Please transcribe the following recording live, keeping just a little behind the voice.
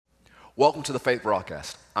Welcome to the Faith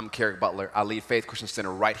Broadcast. I'm Carrick Butler. I lead Faith Christian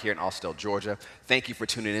Center right here in Austell, Georgia. Thank you for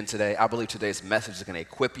tuning in today. I believe today's message is going to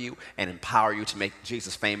equip you and empower you to make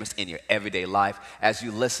Jesus famous in your everyday life. As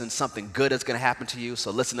you listen, something good is going to happen to you,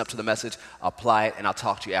 so listen up to the message, apply it, and I'll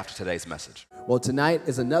talk to you after today's message. Well, tonight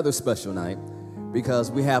is another special night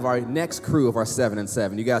because we have our next crew of our 7 and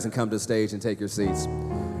 7. You guys can come to the stage and take your seats.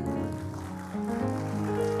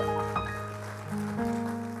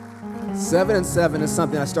 Seven and 7 is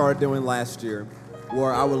something I started doing last year,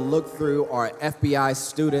 where I would look through our FBI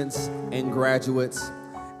students and graduates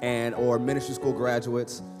or ministry school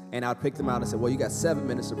graduates, and I'd pick them out and say, well, you got 7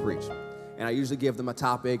 minutes to preach. And I usually give them a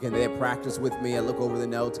topic, and they'd practice with me. I look over the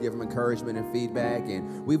notes, give them encouragement and feedback.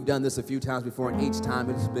 And we've done this a few times before, and each time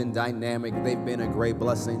it's been dynamic. They've been a great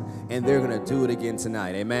blessing, and they're going to do it again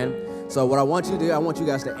tonight. Amen? So what I want you to do, I want you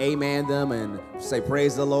guys to amen them and say,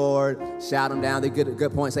 praise the Lord, shout them down. They get a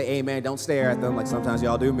good point, say amen. Don't stare at them like sometimes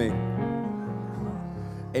y'all do me.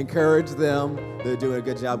 Encourage them. They're doing a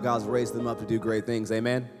good job. God's raised them up to do great things.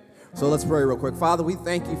 Amen? So let's pray real quick. Father, we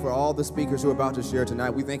thank you for all the speakers who are about to share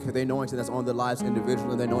tonight. We thank you for the anointing that's on their lives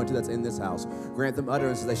individually and the anointing that's in this house. Grant them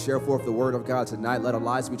utterance as they share forth the word of God tonight. Let our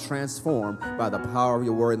lives be transformed by the power of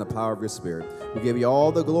your word and the power of your spirit. We give you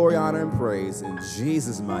all the glory, honor, and praise in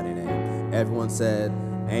Jesus' mighty name. Everyone said,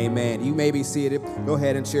 amen. You may be seated. Go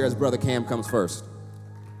ahead and share as Brother Cam comes first.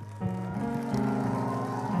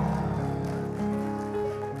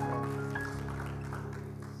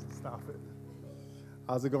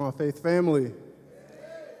 How's it going, Faith family?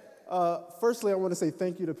 Firstly, I want to say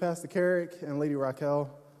thank you to Pastor Carrick and Lady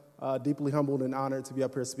Raquel. Deeply humbled and honored to be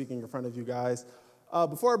up here speaking in front of you guys.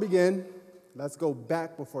 Before I begin, let's go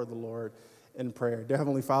back before the Lord in prayer. Dear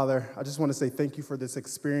Heavenly Father, I just want to say thank you for this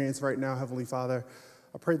experience right now, Heavenly Father.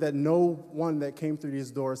 I pray that no one that came through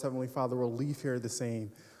these doors, Heavenly Father, will leave here the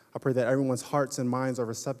same. I pray that everyone's hearts and minds are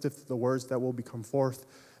receptive to the words that will come forth.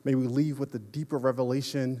 May we leave with a deeper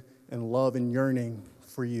revelation and love and yearning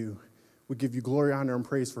for you. We give you glory, honor, and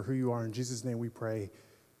praise for who you are. In Jesus' name we pray.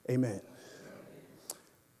 Amen.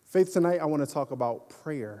 Faith, tonight I want to talk about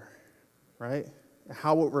prayer, right? And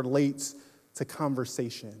how it relates to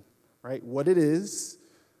conversation, right? What it is,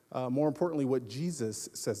 more importantly, what Jesus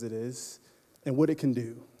says it is, and what it can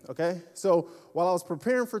do, okay? So while I was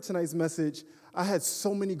preparing for tonight's message, I had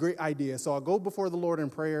so many great ideas. So I go before the Lord in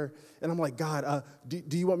prayer, and I'm like, God,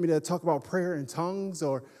 do you want me to talk about prayer in tongues,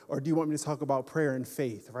 or do you want me to talk about prayer in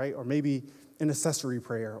faith, right? Or maybe intercessory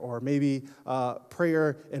prayer, or maybe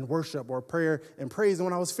prayer in worship, or prayer in praise. And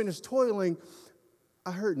when I was finished toiling,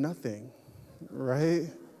 I heard nothing, right?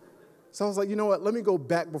 So I was like, you know what, let me go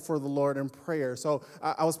back before the Lord in prayer. So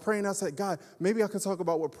I was praying, I said, God, maybe I can talk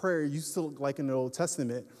about what prayer used to look like in the Old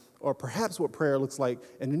Testament, or perhaps what prayer looks like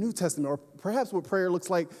in the New Testament, or perhaps what prayer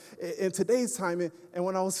looks like in today's time. And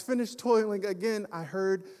when I was finished toiling again, I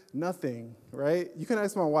heard nothing, right? You can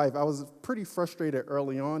ask my wife. I was pretty frustrated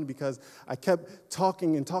early on because I kept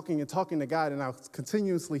talking and talking and talking to God, and I was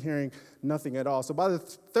continuously hearing nothing at all. So by the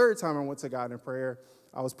third time I went to God in prayer,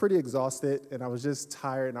 I was pretty exhausted, and I was just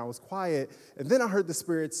tired, and I was quiet. And then I heard the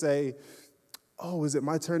Spirit say, oh, is it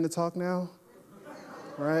my turn to talk now?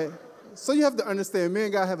 Right? So you have to understand, me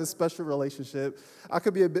and God have a special relationship. I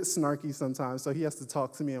could be a bit snarky sometimes, so he has to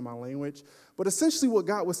talk to me in my language. But essentially what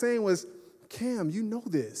God was saying was, Cam, you know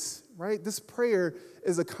this, right? This prayer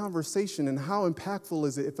is a conversation, and how impactful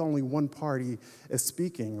is it if only one party is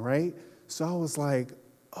speaking, right? So I was like,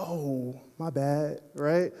 oh, my bad,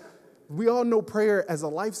 right? We all know prayer as a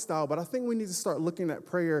lifestyle, but I think we need to start looking at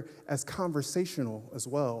prayer as conversational as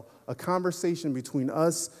well, a conversation between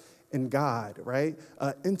us and God, right?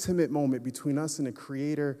 An intimate moment between us and the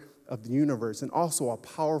creator of the universe, and also a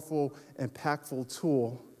powerful, impactful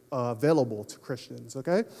tool available to Christians,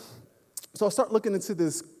 okay? So I'll start looking into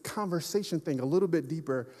this conversation thing a little bit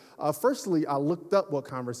deeper. Firstly, I looked up what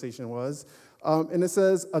conversation was, and it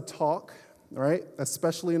says a talk, right,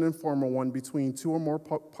 especially an informal one between two or more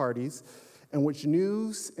parties, in which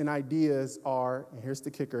news and ideas are, and here's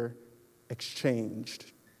the kicker,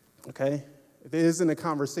 exchanged, okay? If it isn't a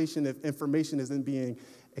conversation, if information isn't being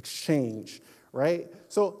exchanged, right?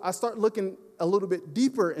 So I start looking a little bit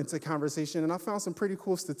deeper into conversation, and I found some pretty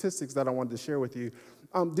cool statistics that I wanted to share with you.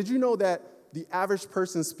 Did you know that the average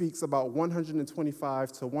person speaks about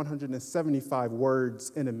 125 to 175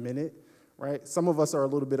 words in a minute, right? Some of us are a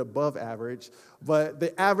little bit above average, but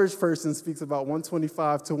the average person speaks about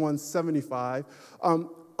 125 to 175.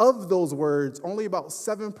 Of those words, only about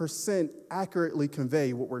 7% accurately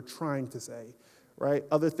convey what we're trying to say, right?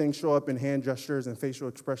 Other things show up in hand gestures and facial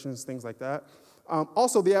expressions, things like that.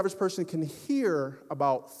 Also, the average person can hear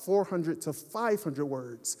about 400 to 500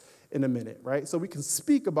 words in a minute, right? So we can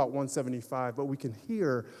speak about 175, but we can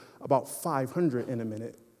hear about 500 in a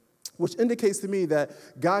minute, which indicates to me that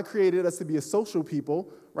God created us to be a social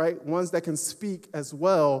people, right? Ones that can speak as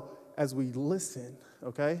well as we listen,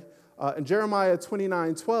 okay? In Jeremiah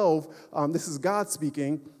 29:12, this is God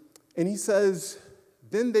speaking, and he says,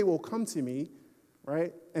 then they will come to me,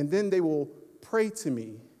 right? And then they will pray to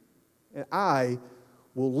me, and I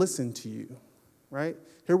will listen to you, right?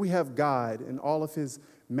 Here we have God in all of his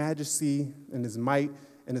majesty and his might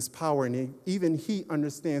and his power, and even he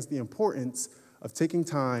understands the importance of taking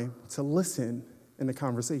time to listen in the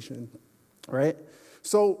conversation, right?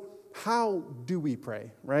 So how do we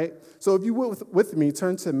pray, right? So if you will with me,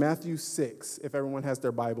 turn to Matthew 6. If everyone has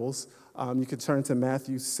their Bibles, you can turn to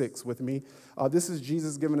Matthew 6 with me. This is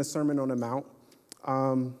Jesus giving a Sermon on the Mount.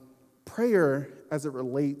 Prayer as it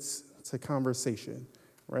relates to conversation,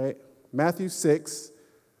 right? Matthew 6,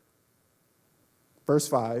 verse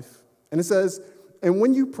 5. And it says, and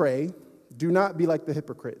when you pray, do not be like the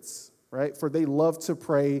hypocrites, right? For they love to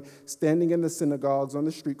pray standing in the synagogues on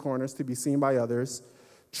the street corners to be seen by others.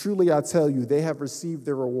 Truly, I tell you, they have received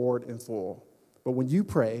their reward in full. But when you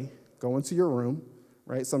pray, go into your room,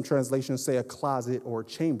 right? Some translations say a closet or a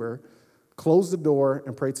chamber. Close the door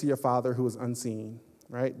and pray to your Father who is unseen,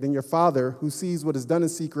 right? Then your Father who sees what is done in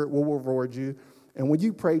secret will reward you. And when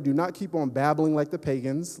you pray, do not keep on babbling like the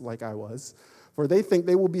pagans, like I was, for they think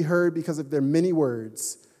they will be heard because of their many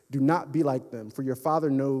words. Do not be like them, for your Father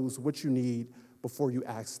knows what you need before you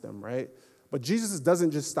ask them, right? But Jesus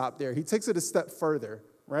doesn't just stop there. He takes it a step further,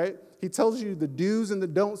 right? He tells you the do's and the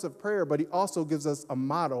don'ts of prayer, but he also gives us a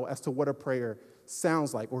model as to what a prayer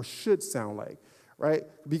sounds like or should sound like, right?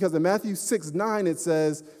 Because in Matthew 6:9, it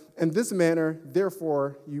says, in this manner,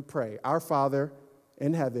 therefore, you pray, our Father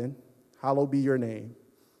in heaven, hallowed be your name.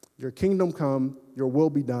 Your kingdom come, your will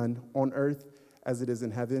be done on earth as it is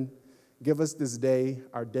in heaven. Give us this day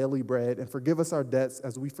our daily bread, and forgive us our debts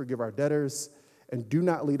as we forgive our debtors. And do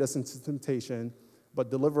not lead us into temptation,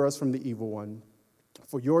 but deliver us from the evil one.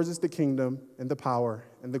 For yours is the kingdom and the power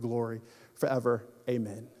and the glory forever.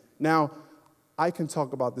 Amen. Now, I can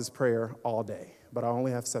talk about this prayer all day, but I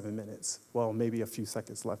only have 7 minutes. Well, maybe a few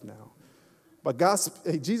seconds left now. But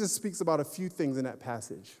Jesus speaks about a few things in that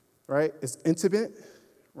passage, right? It's intimate,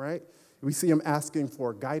 right? We see him asking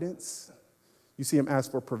for guidance. You see him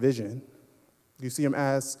ask for provision. You see him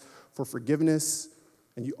ask for forgiveness.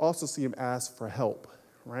 And you also see him ask for help,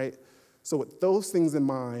 right? So with those things in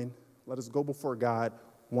mind, let us go before God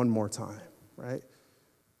one more time, right?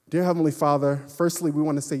 Dear Heavenly Father, firstly, we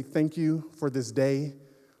want to say thank you for this day,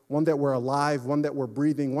 one that we're alive, one that we're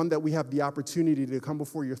breathing, one that we have the opportunity to come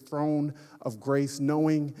before your throne of grace,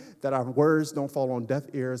 knowing that our words don't fall on deaf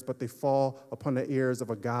ears, but they fall upon the ears of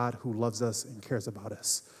a God who loves us and cares about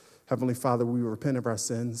us. Heavenly Father, we repent of our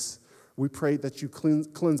sins. We pray that you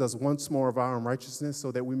cleanse us once more of our unrighteousness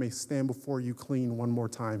so that we may stand before you clean one more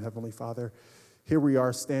time, Heavenly Father. Here we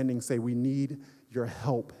are standing, say we need your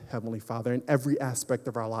help, Heavenly Father, in every aspect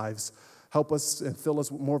of our lives. Help us and fill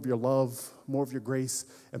us with more of your love, more of your grace,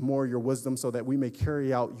 and more of your wisdom so that we may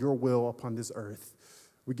carry out your will upon this earth.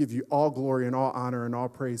 We give you all glory and all honor and all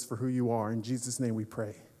praise for who you are. In Jesus' name we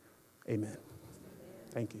pray. Amen.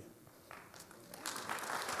 Thank you.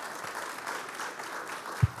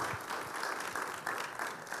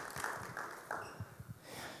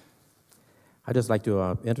 I'd just like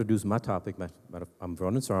to introduce my topic. I'm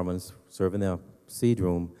running sermons, serving the seed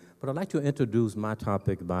room, but I'd like to introduce my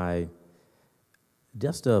topic by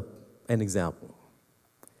just an example.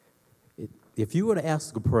 If you were to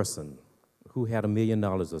ask a person who had $1 million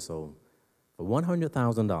or so for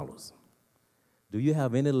 $100,000, do you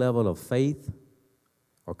have any level of faith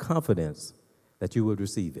or confidence that you would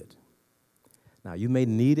receive it? Now, you may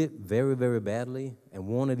need it very, very badly and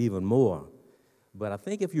want it even more. But I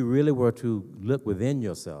think if you really were to look within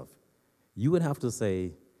yourself, you would have to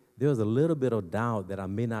say, there's a little bit of doubt that I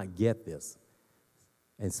may not get this.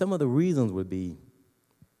 And some of the reasons would be,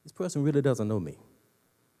 this person really doesn't know me.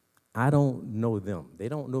 I don't know them. They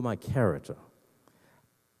don't know my character.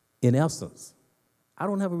 In essence, I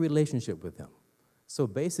don't have a relationship with them. So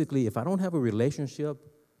basically, if I don't have a relationship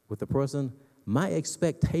with the person, my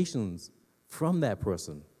expectations from that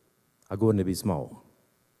person are going to be small.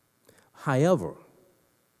 However,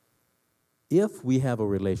 if we have a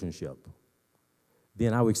relationship,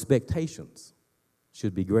 then our expectations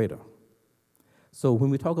should be greater. So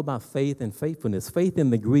when we talk about faith and faithfulness, faith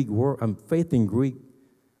in the Greek word, faith in Greek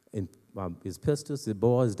is pistis. It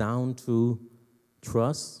boils down to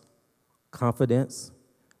trust, confidence,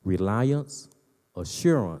 reliance,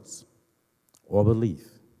 assurance, or belief.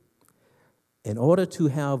 In order to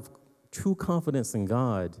have true confidence in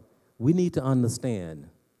God, we need to understand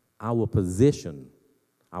our position,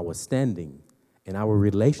 our standing, and our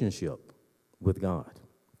relationship with God.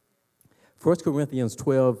 1 Corinthians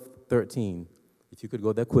 12:13, if you could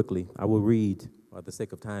go there quickly, I will read for the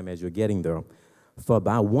sake of time as you're getting there. For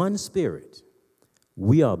by one Spirit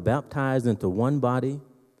we are baptized into one body,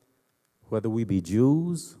 whether we be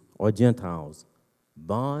Jews or Gentiles,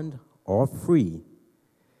 bond or free,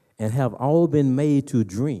 and have all been made to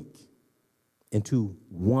drink into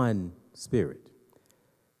one Spirit.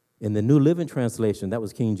 In the New Living Translation, that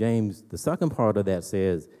was King James, the second part of that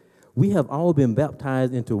says, we have all been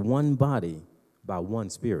baptized into one body by one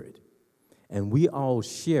Spirit, and we all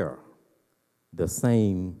share the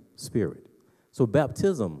same Spirit. So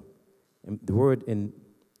baptism, and the word in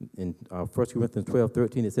 1 Corinthians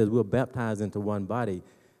 12:13, it says we're baptized into one body.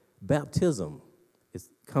 Baptism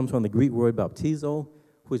comes from the Greek word baptizo,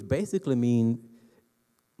 which basically means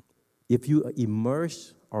if you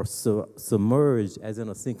immerse or submerge as in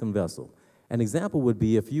a sinking vessel. An example would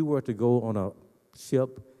be if you were to go on a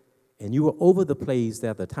ship and you were over the place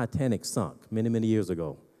that the Titanic sunk many, many years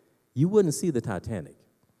ago. You wouldn't see the Titanic.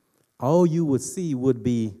 All you would see would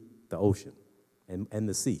be the ocean and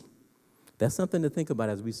the sea. That's something to think about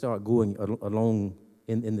as we start going along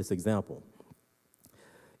in this example.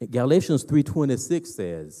 Galatians 3:26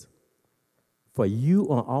 says, for you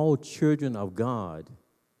are all children of God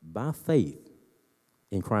by faith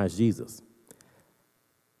in Christ Jesus.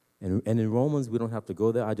 And in Romans, we don't have to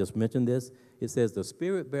go there. I just mentioned this. It says, the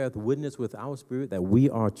Spirit beareth witness with our spirit that we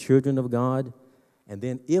are children of God. And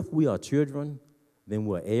then if we are children, then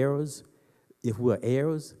we're heirs. If we're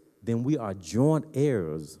heirs, then we are joint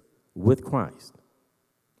heirs with Christ.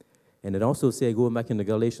 And it also said, going back into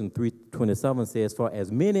Galatians 3:27 says, for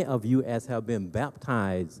as many of you as have been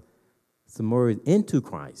baptized, submerged into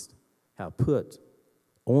Christ, have put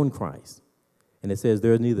on Christ. And it says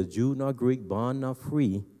there is neither Jew nor Greek, bond nor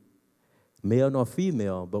free, male nor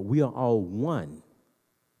female, but we are all one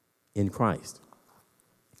in Christ.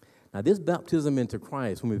 Now, this baptism into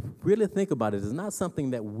Christ, when we really think about it, is not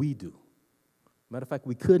something that we do. Matter of fact,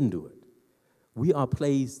 we couldn't do it. We are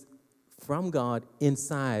placed from God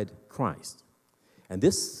inside Christ. And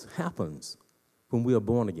this happens when we are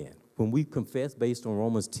born again. When we confess based on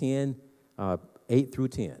Romans 10, 8 through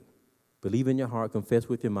 10. Believe in your heart, confess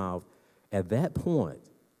with your mouth. At that point,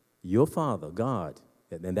 your Father, God,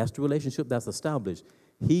 and that's the relationship that's established,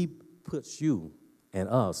 he puts you and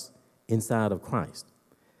us inside of Christ.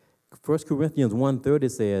 1 Corinthians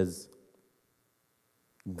 1:30 says,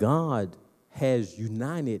 God has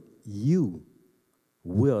united you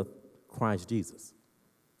with Christ Jesus.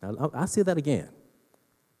 Now, I say that again.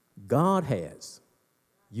 God has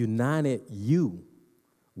united you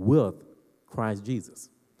with Christ Jesus.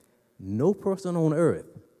 No person on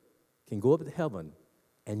earth can go up to heaven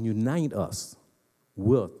and unite us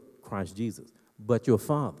with Christ Jesus, but your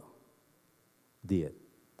Father did.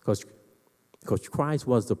 Because Christ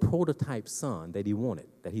was the prototype son that he wanted,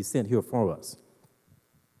 that he sent here for us.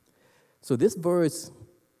 So this verse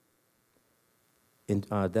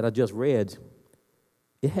that I just read,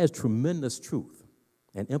 it has tremendous truth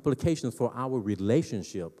and implications for our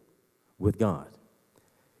relationship with God.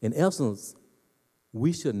 In essence,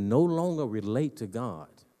 we should no longer relate to God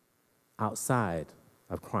outside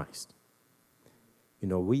of Christ. You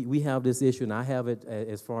know, we have this issue, and I have it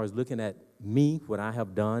as far as looking at me, what I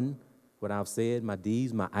have done, what I've said, my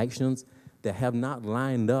deeds, my actions that have not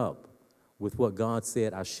lined up with what God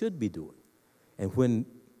said I should be doing. And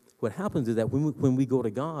what happens is that when we go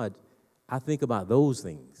to God, I think about those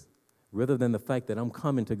things rather than the fact that I'm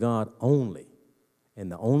coming to God only.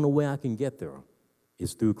 And the only way I can get there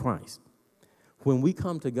is through Christ. When we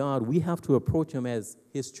come to God, we have to approach him as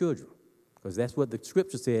his children, because that's what the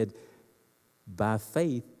scripture said. By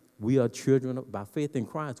faith, we are children. By faith in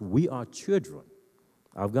Christ, we are children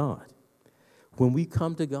of God. When we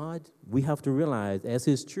come to God, we have to realize as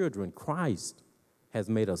his children, Christ has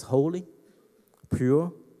made us holy,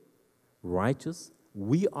 pure, righteous.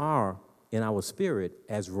 We are in our spirit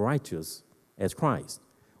as righteous as Christ.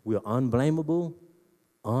 We are unblameable,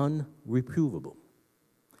 unreprovable.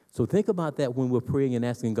 So think about that when we're praying and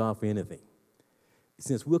asking God for anything.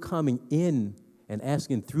 Since we're coming in and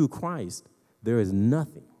asking through Christ, there is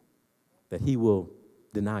nothing that he will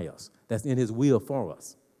deny us. That's in his will for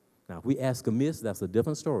us. Now, if we ask amiss, that's a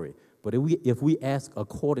different story. But if we ask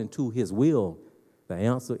according to his will, the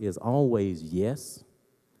answer is always yes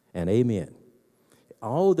and amen.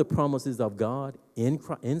 All the promises of God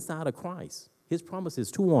inside of Christ, his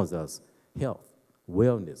promises towards us, health,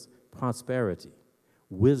 wellness, prosperity,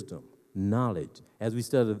 wisdom, knowledge. As we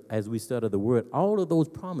study the word, all of those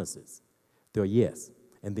promises, they're yes.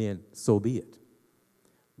 and then so be it.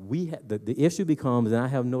 The issue becomes, and I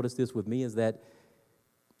have noticed this with me, is that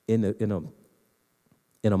in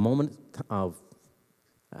a moment of,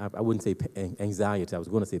 I wouldn't say anxiety, I was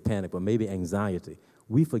going to say panic, but maybe anxiety,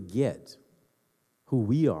 we forget who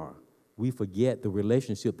we are. We forget the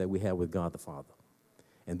relationship that we have with God the Father.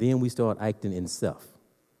 And then we start acting in self.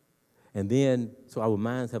 And then, so our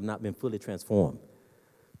minds have not been fully transformed.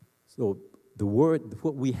 So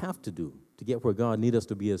what we have to do to get where God needs us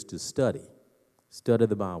to be is to study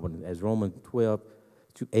the Bible. As Romans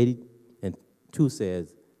 12:80-2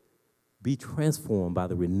 says, be transformed by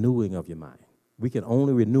the renewing of your mind. We can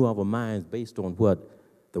only renew our minds based on what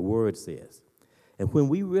the Word says. And when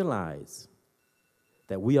we realize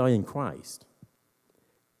that we are in Christ,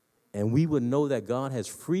 and we would know that God has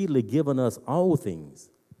freely given us all things,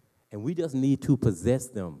 and we just need to possess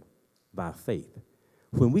them by faith.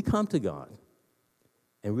 When we come to God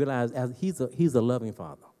and realize as He's a loving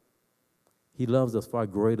Father, He loves us far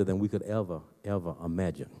greater than we could ever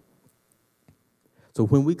imagine. So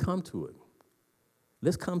when we come to it,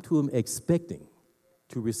 let's come to Him expecting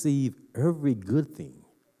to receive every good thing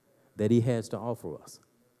that He has to offer us.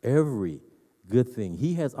 Every good thing.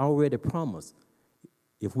 He has already promised,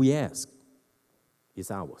 if we ask,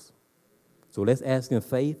 it's ours. So let's ask in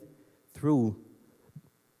faith through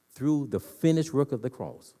the finished work of the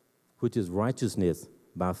cross, which is righteousness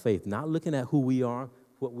by faith. Not looking at who we are,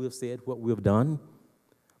 what we've said, what we've done,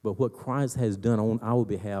 but what Christ has done on our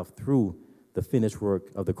behalf through the finished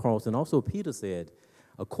work of the cross. And also Peter said,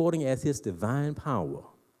 according as His divine power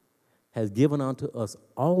has given unto us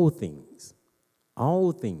all things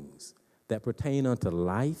that pertain unto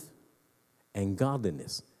life and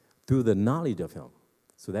godliness through the knowledge of Him.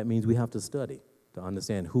 So that means we have to study to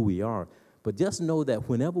understand who we are. But just know that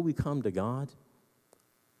whenever we come to God,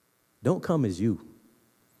 don't come as you.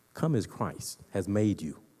 Come as Christ has made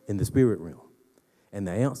you in the spirit realm. And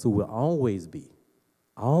the answer will always be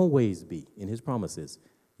in His promises,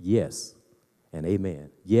 yes and amen.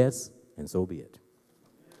 Yes, and so be it.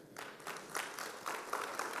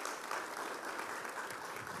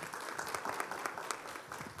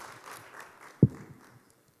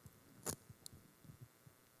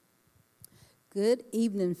 Good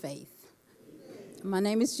evening, Faith. My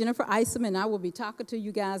name is Jennifer Isom, and I will be talking to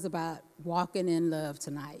you guys about walking in love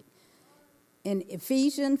tonight. In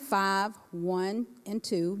Ephesians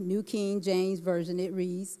 5:1-2, New King James Version, it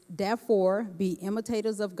reads, therefore, be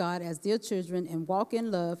imitators of God as dear children and walk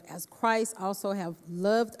in love as Christ also have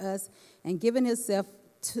loved us and given Himself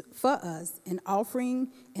for us, an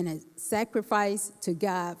offering and a sacrifice to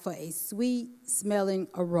God for a sweet-smelling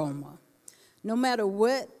aroma. No matter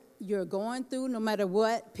what you're going through, no matter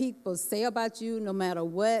what people say about you, no matter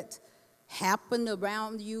what happened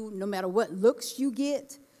around you, no matter what looks you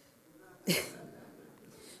get,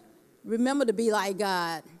 remember to be like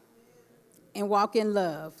God and walk in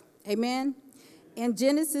love. Amen? In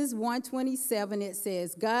Genesis 1:27, it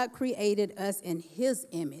says, God created us in His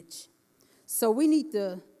image. So we need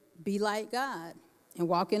to be like God and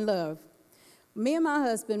walk in love. Me and my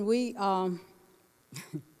husband, we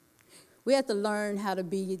have to learn how to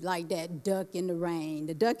be like that duck in the rain.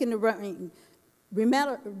 The duck in the rain,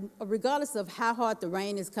 regardless of how hard the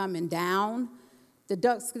rain is coming down, the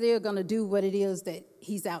duck's still going to do what it is that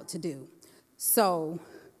he's out to do. So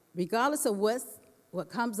regardless of what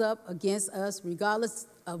comes up against us, regardless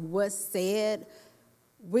of what's said,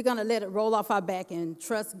 we're going to let it roll off our back and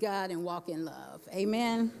trust God and walk in love.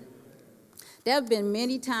 Amen? There have been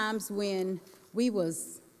many times when we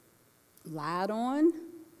was lied on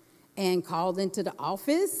and called into the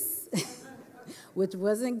office, which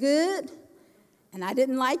wasn't good, and I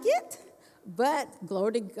didn't like it, but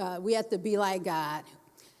glory to God, we have to be like God.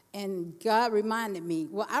 And God reminded me,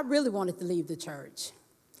 well, I really wanted to leave the church,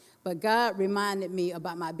 but God reminded me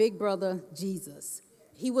about my big brother, Jesus.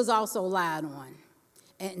 He was also lied on,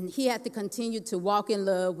 and he had to continue to walk in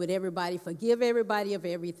love with everybody, forgive everybody of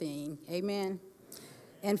everything. Amen?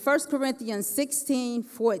 In 1 Corinthians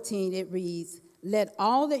 16:14, it reads, let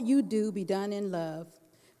all that you do be done in love,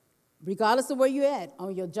 regardless of where you're at.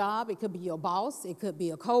 On your job, it could be your boss, it could be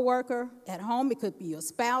a coworker. At home, it could be your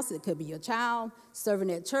spouse, it could be your child. Serving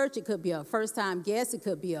at church, it could be a first-time guest, it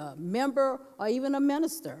could be a member or even a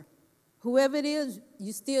minister. Whoever it is,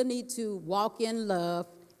 you still need to walk in love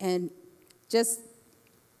and just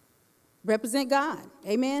represent God.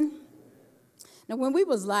 Amen? Now, when we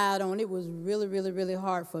was lied on, it was really, really, really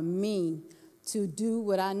hard for me to do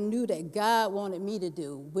what I knew that God wanted me to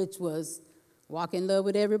do, which was walk in love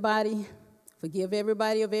with everybody, forgive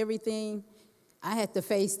everybody of everything. I had to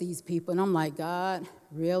face these people, and I'm like, God,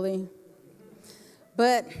 really?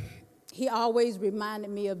 But he always reminded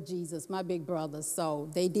me of Jesus, my big brother. So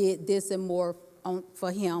they did this and more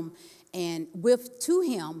for him and to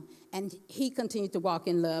him, and he continued to walk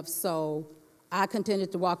in love. So I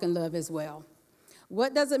continued to walk in love as well.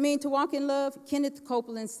 What does it mean to walk in love? Kenneth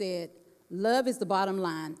Copeland said, love is the bottom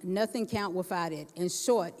line. Nothing counts without it. In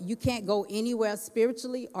short, you can't go anywhere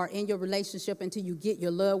spiritually or in your relationship until you get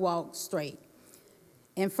your love walk straight.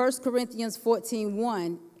 In 1 Corinthians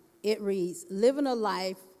 14:1, it reads, living a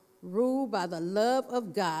life ruled by the love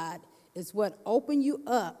of God is what opens you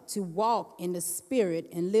up to walk in the Spirit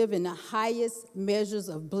and live in the highest measures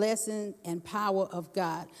of blessing and power of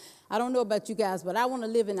God. I don't know about you guys, but I want to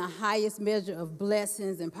live in the highest measure of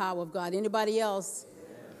blessings and power of God. Anybody else?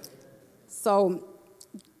 So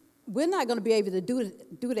we're not going to be able to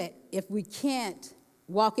do that if we can't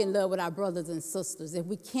walk in love with our brothers and sisters, if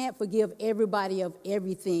we can't forgive everybody of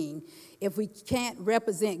everything, if we can't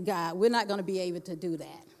represent God, we're not going to be able to do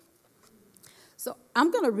that. So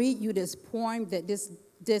I'm going to read you this poem that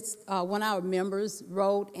this one of our members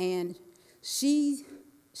wrote, and she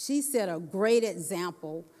set a great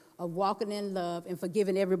example of walking in love and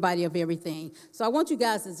forgiving everybody of everything. So I want you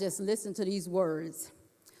guys to just listen to these words.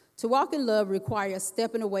 To walk in love requires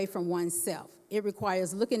stepping away from oneself. It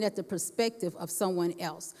requires looking at the perspective of someone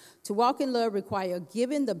else. To walk in love requires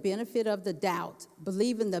giving the benefit of the doubt,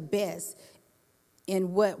 believing the best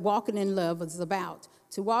in what walking in love is about.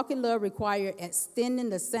 To walk in love requires extending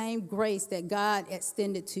the same grace that God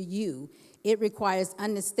extended to you. It requires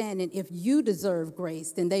understanding if you deserve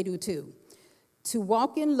grace, then they do too. To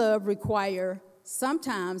walk in love requires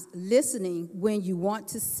sometimes listening when you want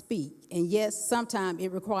to speak. And yes, sometimes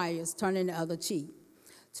it requires turning the other cheek.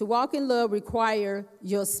 To walk in love requires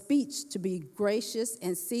your speech to be gracious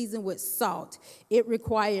and seasoned with salt. It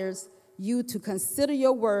requires you to consider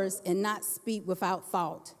your words and not speak without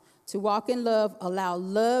thought. To walk in love,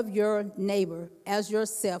 love your neighbor as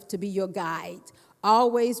yourself to be your guide,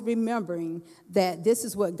 always remembering that this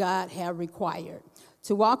is what God has required.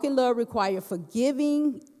 To walk in love requires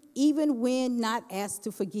forgiving even when not asked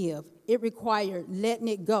to forgive. It requires letting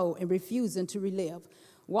it go and refusing to relive.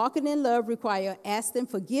 Walking in love requires asking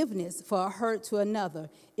forgiveness for a hurt to another.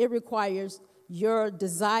 It requires your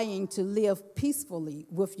desiring to live peacefully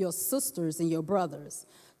with your sisters and your brothers.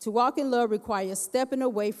 To walk in love requires stepping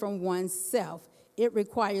away from oneself. It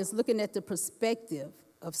requires looking at the perspective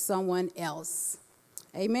of someone else.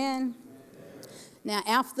 Amen? Now,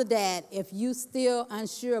 after that, if you still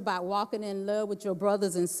unsure about walking in love with your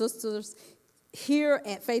brothers and sisters, here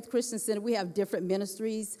at Faith Christian Center, we have different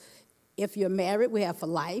ministries. If you're married, we have For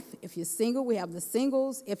Life. If you're single, we have the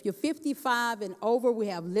singles. If you're 55 and over, we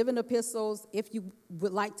have Living Epistles. If you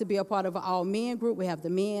would like to be a part of an all-men group, we have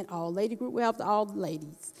the men. All-lady group, we have the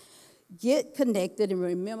all-ladies. Get connected and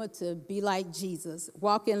remember to be like Jesus.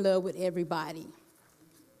 Walk in love with everybody.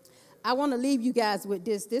 I want to leave you guys with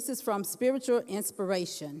this. This is from Spiritual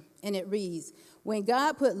Inspiration, and it reads, when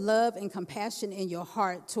God put love and compassion in your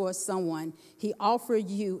heart towards someone, he offered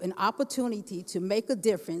you an opportunity to make a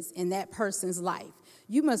difference in that person's life.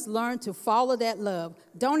 You must learn to follow that love.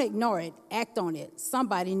 Don't ignore it. Act on it.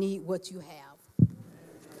 Somebody needs what you have.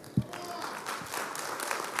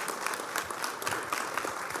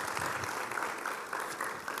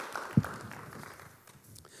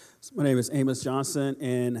 My name is Amos Johnson,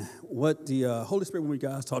 and what the Holy Spirit, when we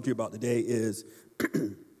guys talk to you about today, is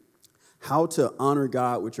how to honor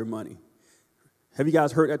God with your money. Have you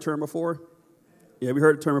guys heard that term before? Yeah, we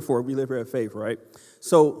heard the term before. We live here at Faith, right?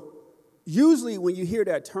 So usually when you hear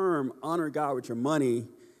that term, honor God with your money,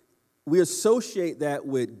 we associate that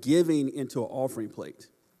with giving into an offering plate,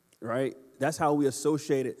 right? That's how we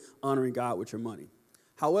associate it, honoring God with your money.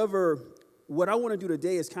 However, what I want to do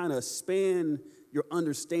today is kind of expand your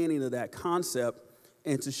understanding of that concept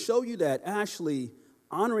and to show you that actually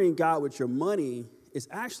honoring God with your money is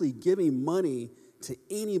actually giving money to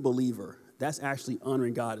any believer. That's actually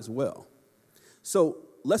honoring God as well. So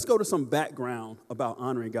let's go to some background about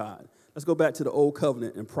honoring God. Let's go back to the Old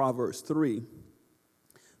Covenant in Proverbs 3,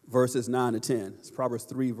 verses 9 to 10. It's Proverbs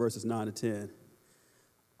 3, verses 9 to 10.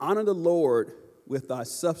 Honor the Lord with thy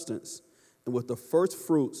substance and with the first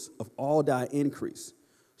fruits of all thy increase.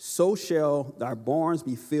 So shall thy barns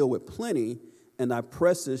be filled with plenty, and thy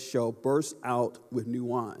presses shall burst out with new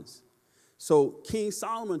wines. So King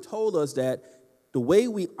Solomon told us that the way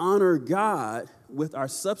we honor God with our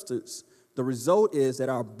substance, the result is that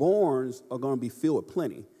our barns are going to be filled with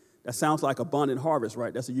plenty. That sounds like abundant harvest,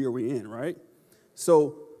 right? That's the year we're in, right?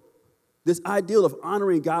 So this ideal of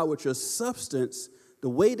honoring God with your substance, the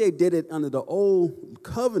way they did it under the old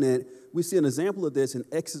covenant, we see an example of this in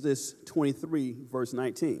Exodus 23, verse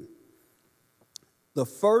 19. The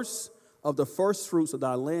first of the first fruits of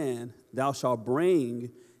thy land thou shalt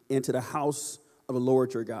bring into the house of the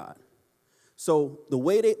Lord your God. So the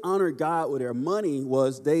way they honored God with their money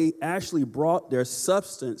was they actually brought their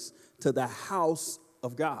substance to the house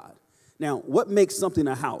of God. Now, what makes something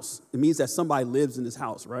a house? It means that somebody lives in this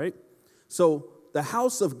house, right? So the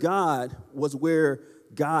house of God was where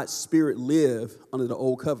God's spirit lived under the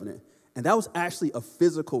old covenant. And that was actually a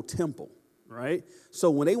physical temple, right?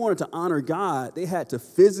 So when they wanted to honor God, they had to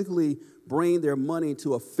physically bring their money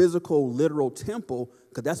to a physical, literal temple,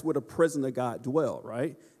 because that's where the presence of God dwelled,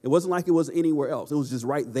 right? It wasn't like it was anywhere else. It was just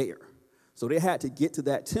right there. So they had to get to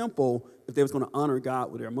that temple if they was going to honor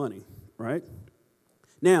God with their money, right?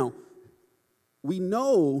 Now, we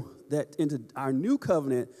know that into our new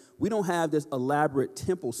covenant, we don't have this elaborate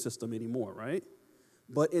temple system anymore, right?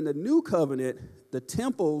 But in the new covenant, the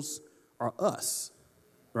temples are us,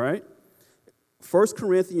 right? 1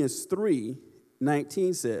 Corinthians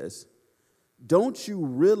 3:19 says, don't you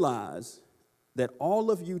realize that all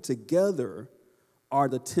of you together are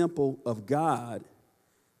the temple of God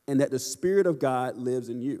and that the Spirit of God lives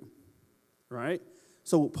in you, right?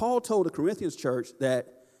 So Paul told the Corinthians church that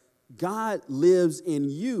God lives in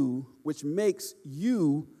you, which makes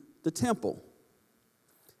you the temple.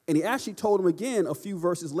 And he actually told them again a few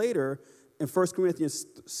verses later in 1 Corinthians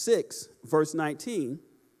 6, verse 19,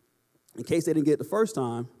 in case they didn't get it the first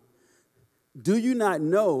time. Do you not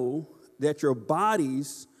know that your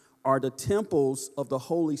bodies are the temples of the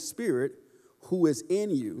Holy Spirit who is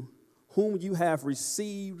in you, whom you have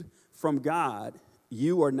received from God?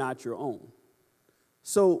 You are not your own.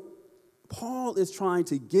 So Paul is trying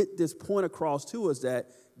to get this point across to us that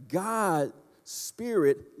God's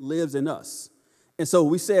Spirit lives in us. And so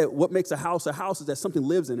we said what makes a house is that something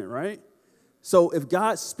lives in it, right? So if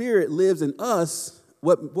God's Spirit lives in us,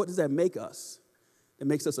 what does that make us? It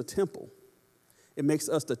makes us a temple. It makes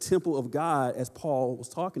us the temple of God, as Paul was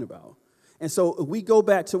talking about. And so if we go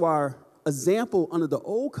back to our example under the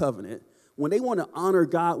old covenant, when they want to honor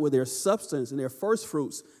God with their substance and their first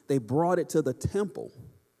fruits, they brought it to the temple.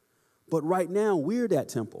 But right now, we're that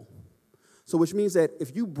temple. So which means that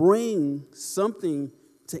if you bring something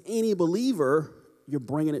to any believer, you're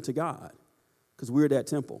bringing it to God because we're that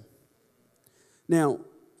temple. Now,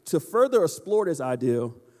 to further explore this idea,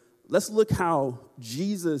 let's look how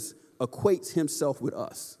Jesus equates himself with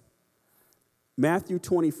us. Matthew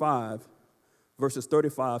 25, verses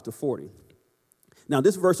 35 to 40. Now,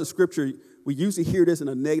 this verse of scripture, we usually hear this in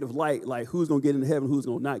a negative light, like who's going to get into heaven, who's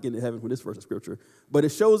going to not get into heaven from this verse of scripture. But it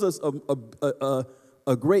shows us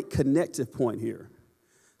a great connective point here.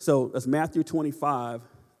 So that's Matthew 25,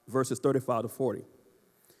 verses 35 to 40.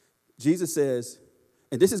 Jesus says,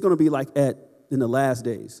 and this is going to be like in the last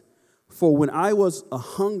days, for when I was a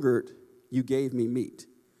hungered, you gave me meat.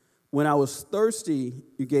 When I was thirsty,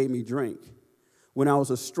 you gave me drink. When I was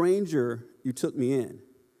a stranger, you took me in.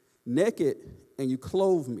 Naked, and you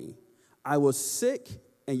clothed me. I was sick,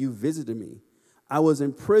 and you visited me. I was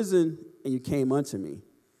in prison, and you came unto me.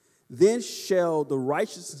 Then shall the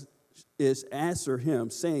righteous answer him,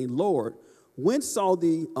 saying, Lord, when saw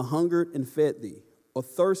thee a hungered and fed thee, or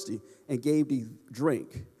thirsty and gave thee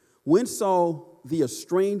drink? When saw thee a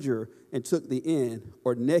stranger and took thee in,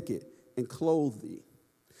 or naked and clothed thee?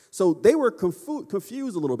 So they were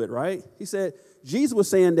confused a little bit, right? He said, Jesus was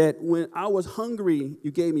saying that when I was hungry,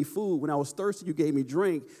 you gave me food. When I was thirsty, you gave me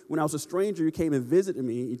drink. When I was a stranger, you came and visited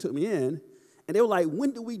me. You took me in. And they were like,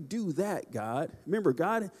 when do we do that, God? Remember,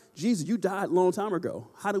 God, Jesus, you died a long time ago.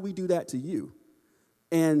 How do we do that to you?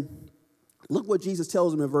 And look what Jesus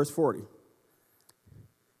tells them in verse 40.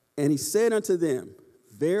 And he said unto them,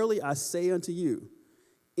 verily I say unto you,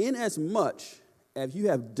 inasmuch as you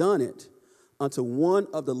have done it unto one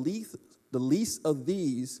of the least of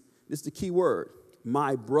these, this is the key word,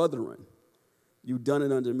 my brethren, you've done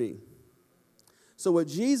it unto me. So what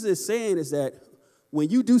Jesus is saying is that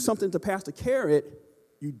when you do something to Pastor Carrot,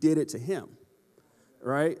 you did it to him,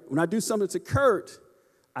 right? When I do something to Kurt,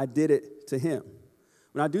 I did it to him.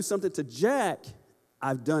 When I do something to Jack,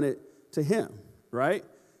 I've done it to him, right?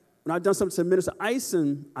 When I've done something to Minister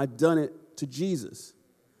Eisen, I've done it to Jesus,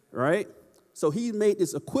 right? So he made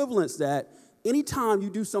this equivalence that anytime you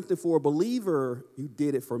do something for a believer, you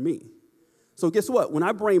did it for me. So guess what? When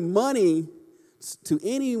I bring money to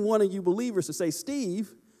any one of you believers to say,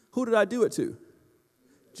 Steve, who did I do it to?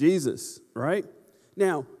 Jesus, right?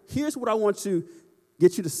 Now, here's what I want to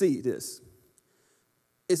get you to see this.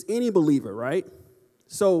 It's any believer, right?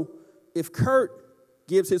 So if Kurt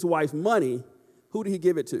gives his wife money, who did he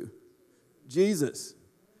give it to? Jesus,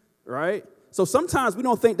 right? So sometimes we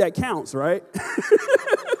don't think that counts, right?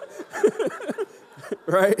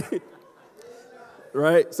 Right?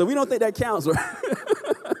 right? So we don't think that counts, right?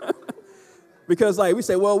 Because like we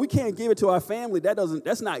say, well, we can't give it to our family.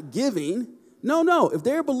 That's not giving. No. If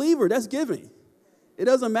they're a believer, that's giving. It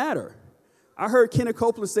doesn't matter. I heard Kenneth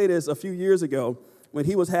Copeland say this a few years ago when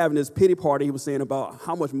he was having this pity party. He was saying about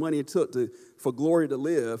how much money it took for Gloria to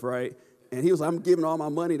live, right? And he was like, I'm giving all my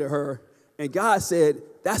money to her. And God said,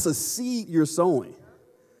 that's a seed you're sowing,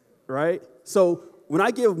 right? So when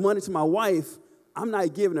I give money to my wife, I'm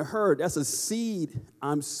not giving to her. That's a seed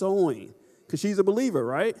I'm sowing because she's a believer,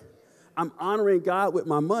 right? I'm honoring God with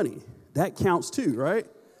my money. That counts too, right?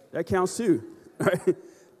 That counts too, right?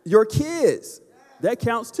 Your kids, that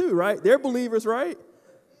counts too, right? They're believers, right?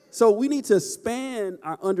 So we need to expand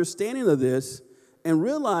our understanding of this and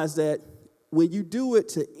realize that when you do it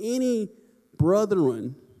to any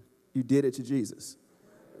brethren, you did it to Jesus,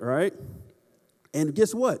 right? And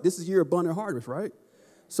guess what? This is your abundant harvest, right?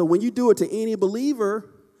 So when you do it to any believer,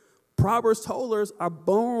 Proverbs told us our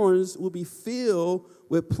barns will be filled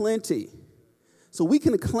with plenty. So we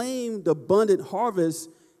can claim the abundant harvest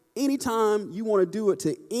anytime you want to do it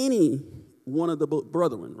to any one of the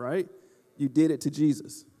brethren, right? You did it to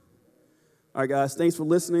Jesus. All right, guys, thanks for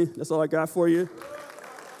listening. That's all I got for you.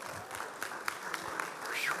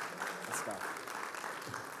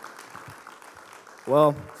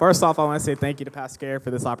 Well, first off, I want to say thank you to Pastor Garrett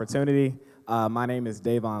for this opportunity. My name is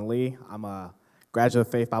Davon Lee. I'm a graduate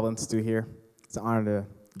of Faith Bible Institute here. It's an honor to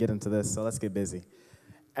get into this, so let's get busy.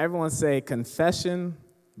 Everyone say, confession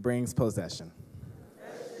brings possession.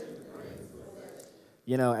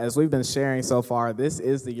 You know, as we've been sharing so far, this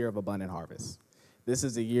is the year of abundant harvest. This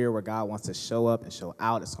is the year where God wants to show up and show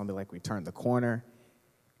out. It's going to be like we turn the corner.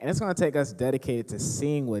 And it's going to take us dedicated to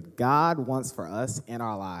seeing what God wants for us in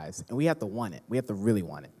our lives. And we have to want it. We have to really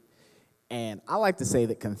want it. And I like to say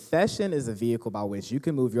that confession is a vehicle by which you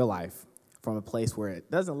can move your life from a place where it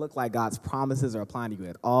doesn't look like God's promises are applying to you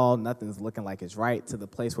at all, nothing's looking like it's right, to the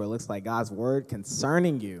place where it looks like God's word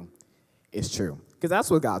concerning you is true. Because that's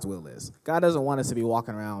what God's will is. God doesn't want us to be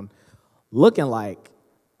walking around looking like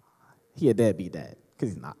he a deadbeat dad,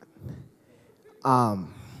 because he's not.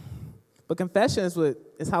 But confession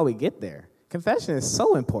is how we get there. Confession is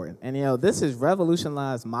so important. And, you know, this has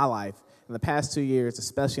revolutionized my life in the past 2 years,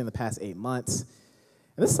 especially in the past 8 months.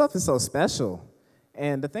 And this stuff is so special.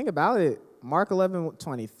 And the thing about it, Mark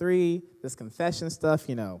 11:23, this confession stuff,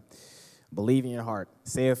 you know, believe in your heart,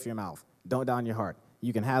 say it with your mouth, don't doubt in your heart.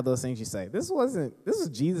 You can have those things you say. This was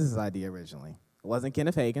Jesus' idea originally. It wasn't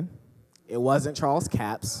Kenneth Hagin. It wasn't Charles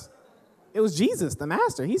Capps. It was Jesus, the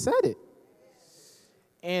master. He said it.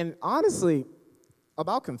 And honestly,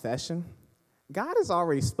 about confession, God has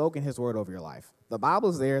already spoken his word over your life. The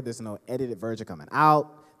Bible's there. There's no edited version coming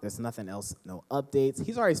out. There's nothing else, no updates.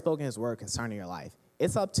 He's already spoken his word concerning your life.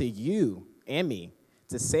 It's up to you and me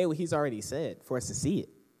to say what he's already said for us to see it.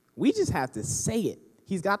 We just have to say it.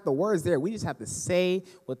 He's got the words there. We just have to say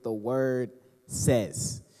what the word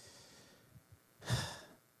says.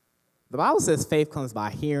 The Bible says faith comes by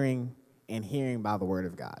hearing, and hearing by the word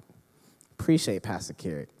of God. Appreciate Pastor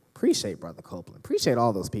Carrick. Appreciate Brother Copeland. Appreciate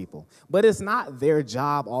all those people. But it's not their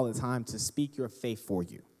job all the time to speak your faith for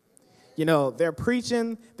you. You know, they're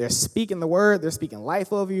preaching, they're speaking the word, they're speaking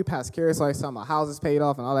life over you. Pastor Carrick's always talking about houses paid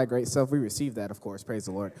off and all that great stuff. We received that, of course, praise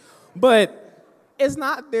the Lord. But it's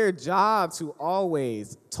not their job to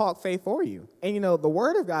always talk faith for you. And, you know, the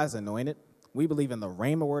word of God is anointed. We believe in the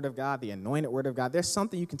rhema word of God, the anointed word of God. There's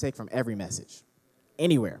something you can take from every message,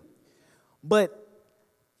 anywhere. But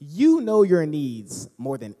you know your needs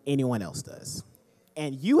more than anyone else does.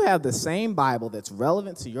 And you have the same Bible that's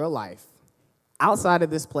relevant to your life outside of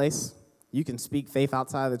this place. You can speak faith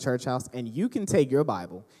outside of the church house, and you can take your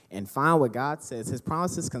Bible and find what God says, his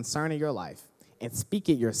promises concerning your life, and speak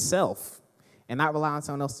it yourself and not rely on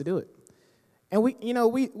someone else to do it. And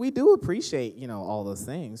we do appreciate, you know, all those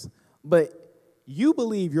things, but you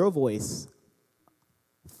believe your voice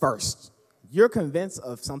first. You're convinced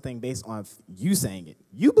of something based on you saying it.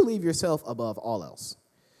 You believe yourself above all else.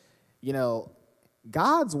 You know,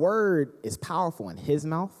 God's word is powerful in his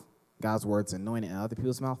mouth. God's word's anointed in other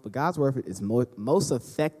people's mouth, but God's word is most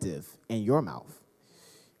effective in your mouth.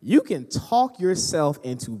 You can talk yourself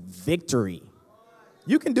into victory.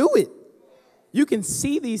 You can do it. You can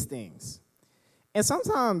see these things. And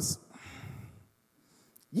sometimes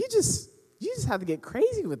you just have to get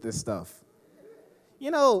crazy with this stuff.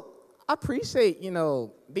 You know, I appreciate, you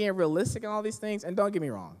know, being realistic and all these things, and don't get me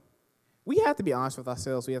wrong. We have to be honest with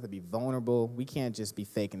ourselves. We have to be vulnerable. We can't just be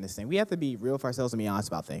faking this thing. We have to be real for ourselves and be honest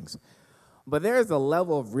about things. But there is a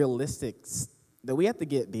level of realistics that we have to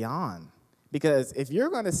get beyond. Because if you're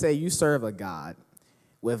going to say you serve a God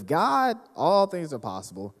With God, all things are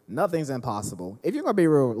possible. Nothing's impossible. If you're going to be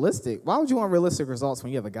realistic, why would you want realistic results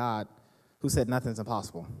when you have a God who said nothing's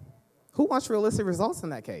impossible? Who wants realistic results in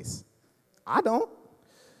that case? I don't.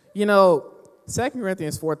 You know, 2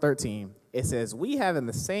 Corinthians 4:13, it says, we have in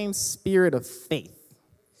the same spirit of faith,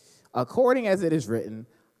 according as it is written,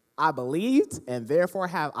 I believed, and therefore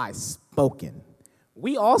have I spoken.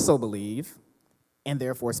 We also believe, and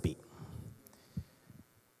therefore speak.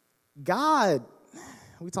 God,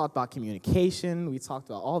 we talked about communication, we talked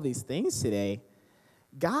about all these things today.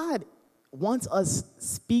 God wants us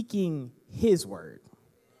speaking his word.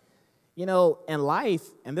 You know, in life,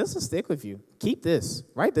 and this will stick with you, keep this,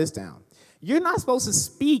 write this down. You're not supposed to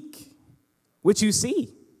speak what you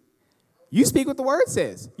see. You speak what the word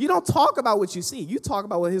says. You don't talk about what you see. You talk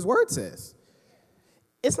about what his word says.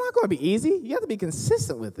 It's not going to be easy. You have to be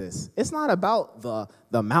consistent with this. It's not about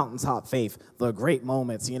the mountaintop faith, the great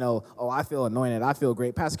moments, you know, oh, I feel anointed. I feel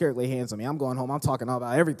great. Pastor Carrick lay hands on me. I'm going home. I'm talking all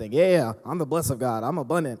about everything. Yeah, I'm the blessed of God. I'm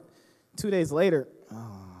abundant. 2 days later,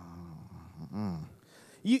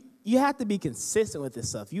 you have to be consistent with this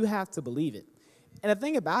stuff. You have to believe it. And the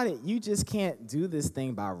thing about it, you just can't do this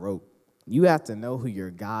thing by rote. You have to know who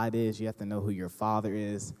your God is. You have to know who your Father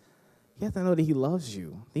is. You have to know that he loves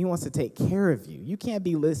you, that he wants to take care of you. You can't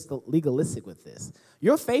be legalistic with this.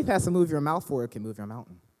 Your faith has to move your mouth before it can move your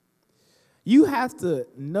mountain. You have to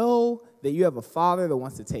know that you have a Father that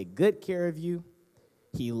wants to take good care of you.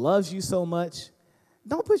 He loves you so much.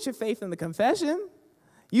 Don't put your faith in the confession.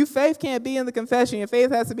 Your faith can't be in the confession. Your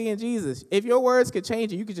faith has to be in Jesus. If your words could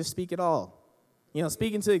change it, you could just speak it all. You know,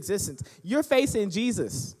 speak into existence. Your faith in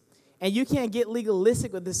Jesus. And you can't get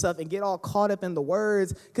legalistic with this stuff and get all caught up in the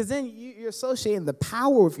words, because then you're associating the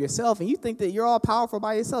power with yourself, and you think that you're all powerful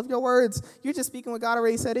by yourself. Your words, you're just speaking what God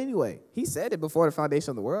already said anyway. He said it before the foundation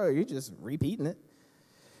of the world. You're just repeating it.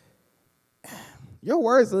 Your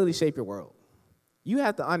words literally shape your world. You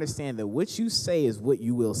have to understand that what you say is what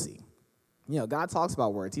you will see. You know, God talks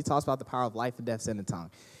about words. He talks about the power of life and death in the tongue.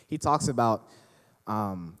 He talks about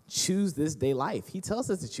choose this day life. He tells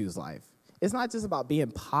us to choose life. It's not just about being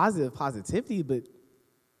positivity, but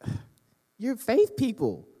your faith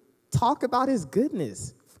people talk about his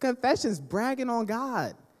goodness. Confessions, bragging on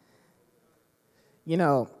God. You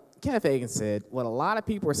know, Kenneth Hagin said, what a lot of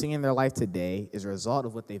people are seeing in their life today is a result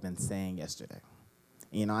of what they've been saying yesterday.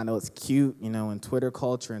 You know, I know it's cute, you know, in Twitter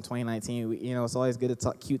culture in 2019, you know, it's always good to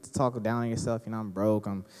talk, cute to talk down on yourself. You know, I'm broke,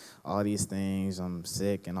 I'm all these things, I'm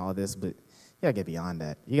sick and all this, but you gotta get beyond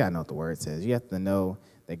that. You gotta know what the word says. You have to know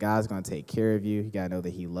that God's gonna take care of you. You gotta know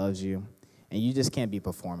that he loves you. And you just can't be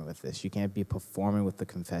performing with this. You can't be performing with the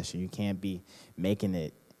confession. You can't be making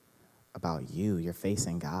it about you. You're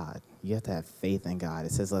facing God. You have to have faith in God.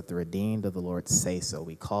 It says, let the redeemed of the Lord say so.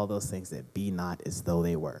 We call those things that be not as though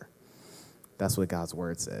they were. That's what God's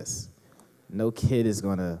word says. No kid is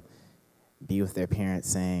going to be with their parents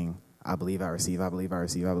saying, I believe I receive, I believe I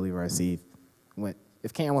receive, I believe I receive.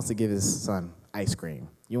 If Cam wants to give his son ice cream,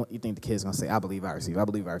 you think the kid's going to say, I believe I receive, I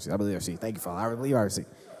believe I receive, I believe I receive. Thank you, Father. I believe I receive.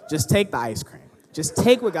 Just take the ice cream. Just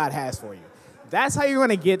take what God has for you. That's how you're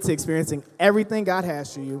going to get to experiencing everything God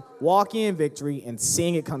has for you, walking in victory, and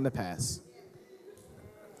seeing it come to pass.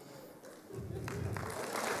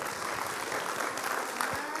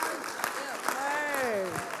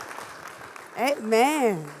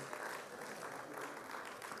 Amen.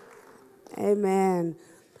 Amen.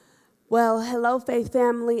 Well, hello, Faith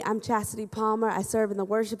family. I'm Chastity Palmer. I serve in the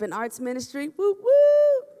Worship and Arts Ministry. Woo,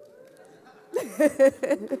 woo.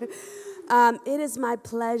 It is my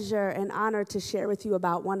pleasure and honor to share with you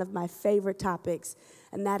about one of my favorite topics,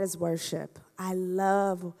 and that is worship. I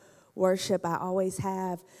love worship. I always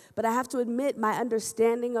have. But I have to admit, my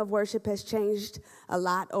understanding of worship has changed a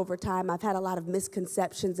lot over time. I've had a lot of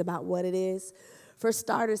misconceptions about what it is. For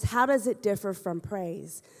starters, how does it differ from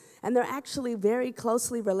praise? And they're actually very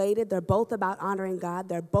closely related. They're both about honoring God.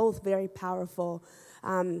 They're both very powerful.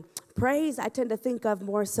 Praise, I tend to think of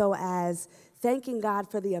more so as thanking God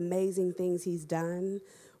for the amazing things he's done.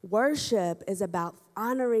 Worship is about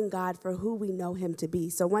honoring God for who we know him to be.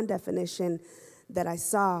 So one definition that I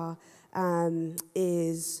saw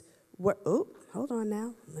is, hold on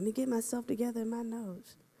now. Let me get myself together in my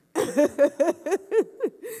notes.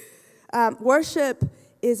 Worship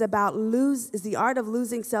is the art of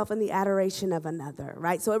losing self in the adoration of another,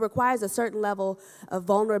 right? So it requires a certain level of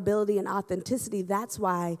vulnerability and authenticity. That's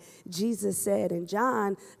why Jesus said in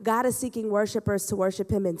John, God is seeking worshipers to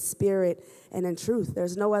worship him in spirit and in truth.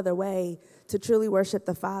 There's no other way to truly worship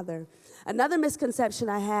the Father. Another misconception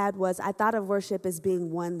I had was I thought of worship as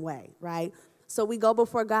being one way, right? So we go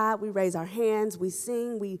before God, we raise our hands, we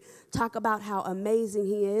sing, we talk about how amazing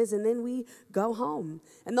he is, and then we go home.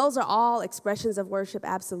 And those are all expressions of worship,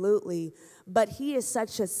 absolutely. But he is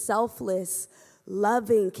such a selfless,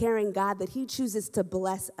 loving, caring God that he chooses to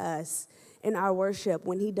bless us in our worship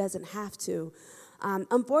when he doesn't have to.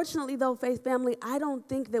 Unfortunately, though, Faith Family, I don't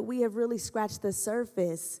think that we have really scratched the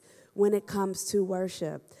surface when it comes to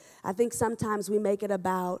worship. I think sometimes we make it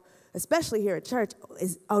about, especially here at church,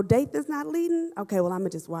 Dathan's not leading? Okay, well, I'm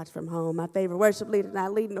going to just watch from home. My favorite worship leader's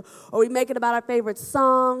not leading. Or we make it about our favorite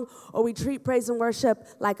song, or we treat praise and worship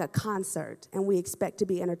like a concert, and we expect to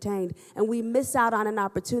be entertained. And we miss out on an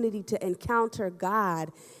opportunity to encounter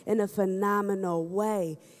God in a phenomenal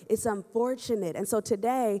way. It's unfortunate. And so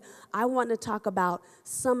today, I want to talk about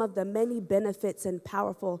some of the many benefits and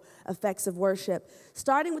powerful effects of worship,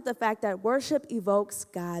 starting with the fact that worship evokes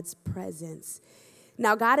God's presence.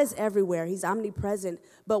 Now, God is everywhere. He's omnipresent.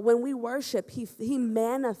 But when we worship, he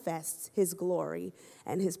manifests his glory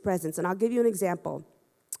and his presence. And I'll give you an example.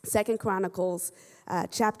 2 Chronicles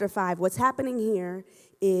chapter 5. What's happening here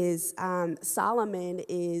is Solomon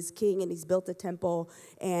is king, and he's built a temple,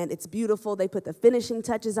 and it's beautiful. They put the finishing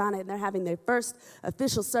touches on it, and they're having their first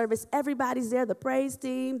official service. Everybody's there, the praise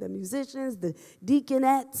team, the musicians, the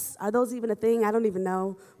deaconettes. Are those even a thing? I don't even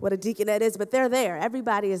know what a deaconette is, but they're there.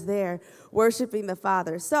 Everybody is there worshiping the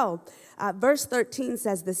Father. So verse 13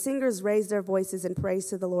 says, the singers raised their voices in praise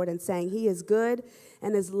to the Lord and sang, he is good,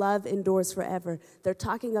 and his love endures forever. They're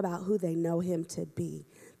talking about who they know him to be.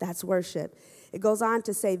 That's worship. It goes on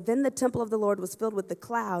to say, then the temple of the Lord was filled with the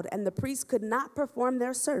cloud, and the priests could not perform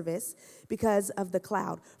their service because of the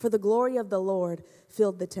cloud, for the glory of the Lord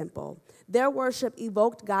filled the temple. Their worship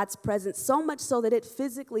evoked God's presence so much so that it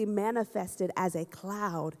physically manifested as a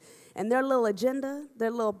cloud. And their little agenda,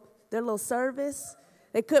 their little service,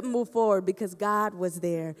 they couldn't move forward because God was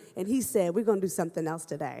there. And he said, we're going to do something else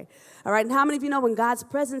today. All right, and how many of you know when God's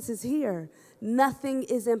presence is here, nothing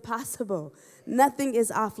is impossible. Nothing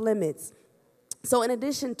is off limits. So in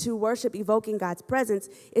addition to worship evoking God's presence,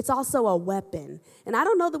 it's also a weapon. And I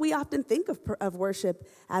don't know that we often think of worship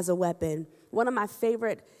as a weapon. One of my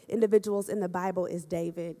favorite individuals in the Bible is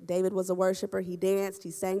David. David was a worshiper. He danced. He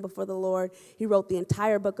sang before the Lord. He wrote the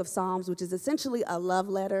entire book of Psalms, which is essentially a love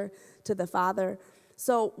letter to the Father.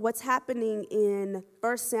 So what's happening in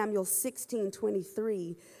 1 Samuel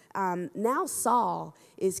 16:23, now Saul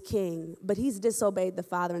is king, but he's disobeyed the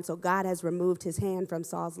Father, and so God has removed his hand from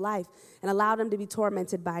Saul's life and allowed him to be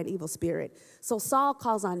tormented by an evil spirit. So Saul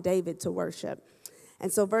calls on David to worship.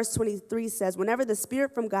 And so verse 23 says, whenever the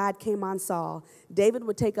Spirit from God came on Saul, David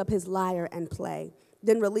would take up his lyre and play.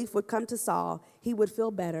 Then relief would come to Saul, he would feel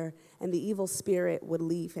better, and the evil spirit would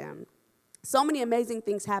leave him. So many amazing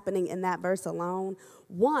things happening in that verse alone.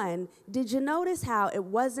 One, did you notice how it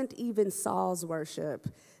wasn't even Saul's worship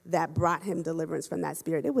that brought him deliverance from that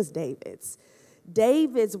spirit? It was David's.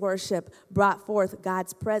 David's worship brought forth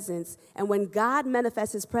God's presence, and when God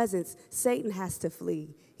manifests his presence, Satan has to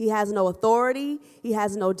flee. He has no authority. He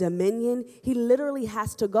has no dominion. He literally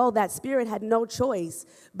has to go. That spirit had no choice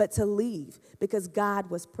but to leave because God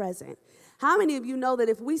was present. How many of you know that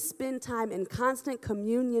if we spend time in constant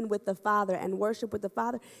communion with the Father and worship with the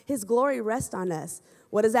Father, his glory rests on us?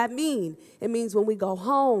 What does that mean? It means when we go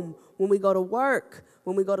home, when we go to work,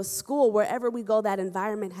 when we go to school, wherever we go, that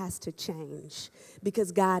environment has to change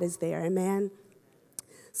because God is there, amen?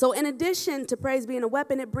 So in addition to praise being a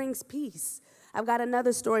weapon, it brings peace. I've got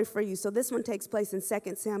another story for you. So this one takes place in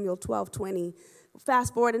 2 Samuel 12:20.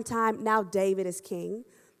 Fast forward in time, now David is king.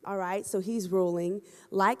 All right, so he's ruling.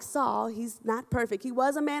 Like Saul, he's not perfect. He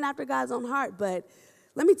was a man after God's own heart, but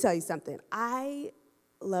let me tell you something. I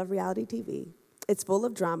love reality TV. It's full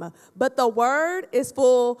of drama, but the word is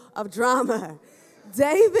full of drama.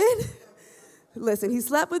 David, listen, he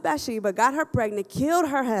slept with Bathsheba, got her pregnant, killed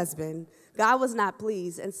her husband. God was not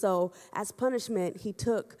pleased, and so as punishment, he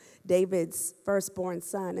took David's firstborn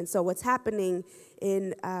son. And so what's happening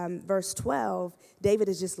in verse 12, David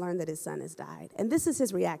has just learned that his son has died. And this is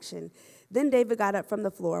his reaction. Then David got up from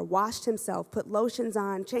the floor, washed himself, put lotions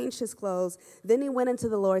on, changed his clothes. Then he went into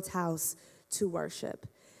the Lord's house to worship.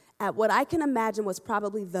 At what I can imagine was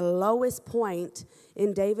probably the lowest point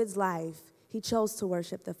in David's life, he chose to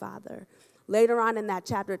worship the Father. Later on in that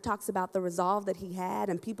chapter, it talks about the resolve that he had,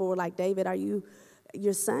 and people were like, David,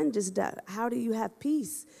 your son just died. How do you have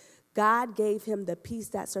peace? God gave him the peace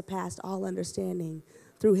that surpassed all understanding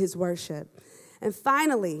through his worship. And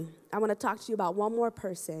finally, I want to talk to you about one more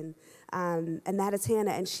person, and that is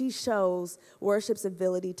Hannah, and she shows worship's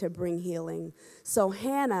ability to bring healing. So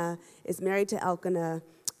Hannah is married to Elkanah,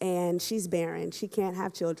 and she's barren. She can't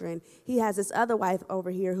have children. He has this other wife over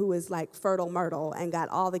here who is like fertile myrtle and got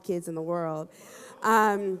all the kids in the world.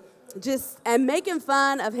 And making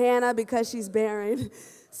fun of Hannah because she's barren.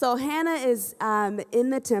 So Hannah is in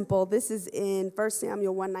the temple. This is in 1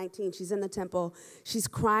 Samuel 1:19. She's in the temple. She's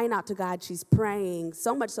crying out to God. She's praying,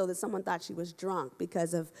 so much so that someone thought she was drunk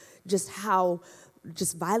because of just how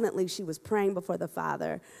violently she was praying before the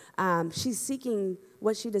Father. She's seeking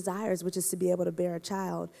what she desires, which is to be able to bear a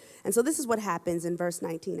child. And so this is what happens in verse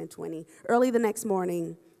 19 and 20. Early the next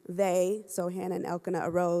morning, so Hannah and Elkanah,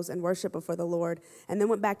 arose and worshiped before the Lord, and then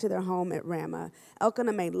went back to their home at Ramah.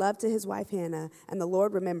 Elkanah made love to his wife Hannah, and the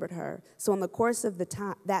Lord remembered her. So in the course of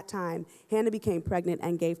that time, Hannah became pregnant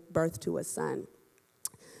and gave birth to a son.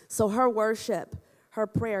 So her worship, her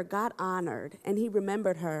prayer, God honored, and he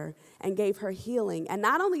remembered her and gave her healing. And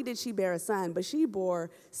not only did she bear a son, but she bore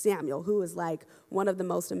Samuel, who is like one of the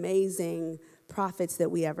most amazing prophets that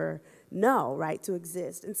we ever know, right, to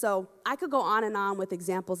exist. And so I could go on and on with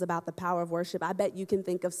examples about the power of worship. I bet you can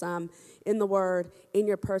think of some in the Word, in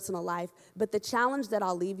your personal life. But the challenge that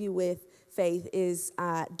I'll leave you with, Faith, is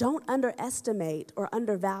don't underestimate or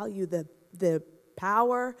undervalue the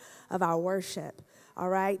power of our worship. All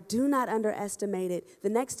right? Do not underestimate it. The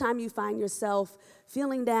next time you find yourself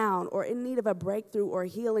feeling down or in need of a breakthrough or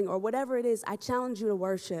healing or whatever it is, I challenge you to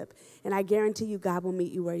worship. And I guarantee you God will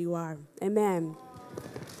meet you where you are. Amen.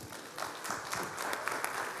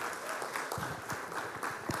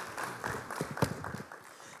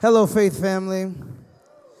 Hello, Faith family.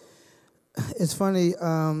 It's funny.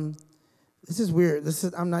 This is weird.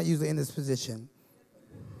 I'm not usually in this position.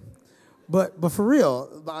 But for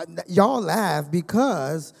real, y'all laugh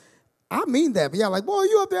because I mean that. But y'all like, boy,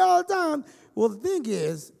 you up there all the time. Well, the thing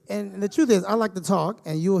is, and the truth is, I like to talk,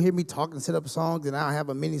 and you'll hear me talk and set up songs, and I'll have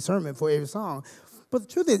a mini sermon for every song. But the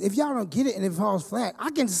truth is, if y'all don't get it and it falls flat,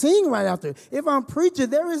 I can sing right after. If I'm preaching,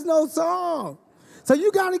 there is no song. So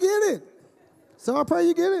you got to get it. So I pray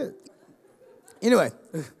you get it. Anyway,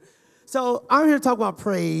 so I'm here to talk about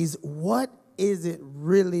praise. What is it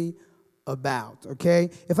really about, okay?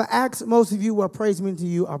 If I ask most of you what praise means to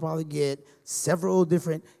you, I'll probably get several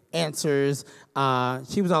different answers.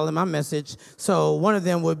 She was all in my message. So one of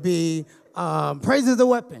them would be, praise is a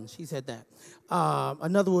weapon. She said that.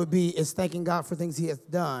 Another would be, is thanking God for things he has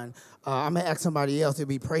done. I'm going to ask somebody else. It would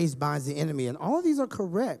be praise binds the enemy. And all of these are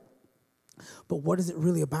correct. But what is it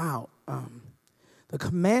really about? The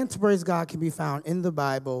command to praise God can be found in the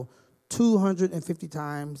Bible 250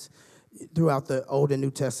 times throughout the Old and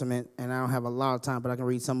New Testament, and I don't have a lot of time, but I can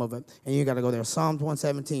read some of it, and you got to go there. Psalms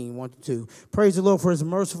 117, 1-2. Praise the Lord for his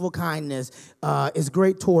merciful kindness is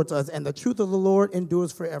great towards us, and the truth of the Lord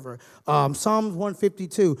endures forever. Psalms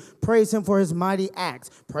 152, praise him for his mighty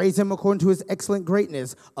acts. Praise him according to his excellent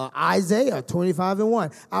greatness. Isaiah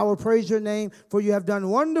 25:1, I will praise your name, for you have done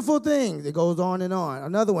wonderful things. It goes on and on.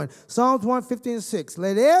 Another one, Psalms 115:6,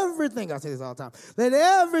 let everything, I say this all the time, let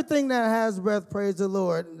everything that has breath praise the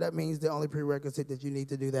Lord. That means the only prerequisite that you need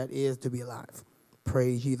to do that is to be alive.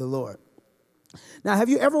 Praise ye the Lord. Now, have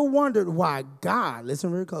you ever wondered why God, listen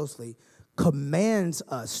very closely, commands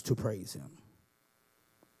us to praise him?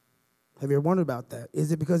 Have you ever wondered about that?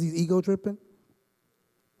 Is it because he's ego tripping?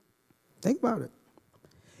 Think about it.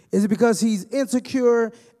 Is it because he's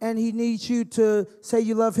insecure and he needs you to say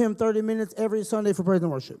you love him 30 minutes every Sunday for praise and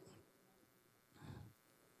worship?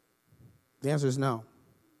 The answer is no.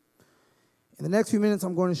 In the next few minutes,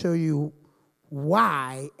 I'm going to show you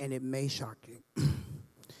why, and it may shock you.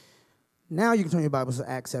 Now you can turn your Bibles to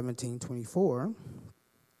Acts 17:24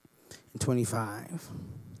 and 25.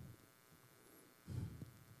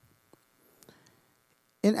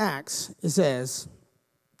 In Acts, it says,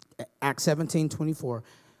 Acts 17:24,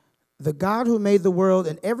 the God who made the world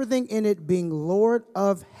and everything in it, being Lord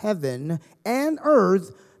of heaven and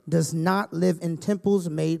earth, does not live in temples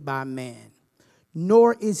made by man,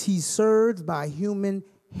 nor is he served by human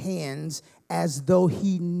hands as though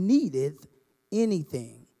he needed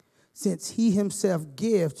anything, since he himself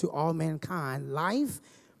gives to all mankind life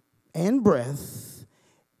and breath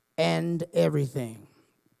and everything.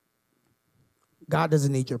 God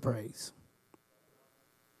doesn't need your praise.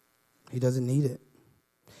 He doesn't need it.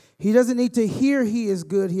 He doesn't need to hear he is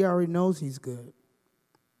good. He already knows he's good.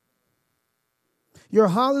 Your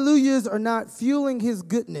hallelujahs are not fueling his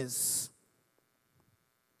goodness.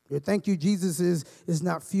 Your thank you, Jesus, is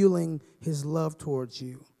not fueling his love towards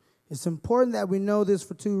you. It's important that we know this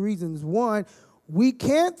for two reasons. One, we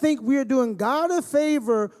can't think we're doing God a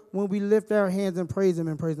favor when we lift our hands and praise him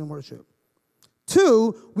and worship.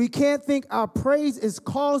 Two, we can't think our praise is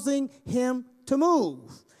causing him to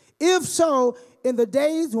move. If so, in the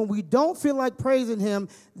days when we don't feel like praising him,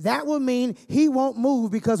 that will mean he won't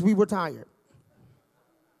move because we were tired.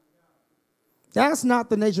 That's not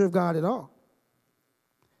the nature of God at all.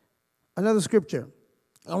 Another scripture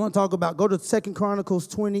I want to talk about, go to 2 Chronicles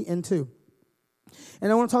 20:2.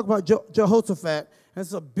 And I want to talk about Jehoshaphat.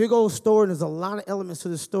 It's a big old story. There's a lot of elements to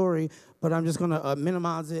the story, but I'm just going to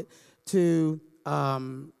minimize it to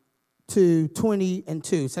 20:2.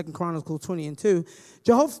 2 Chronicles 20:2.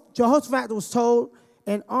 Jehoshaphat was told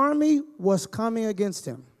an army was coming against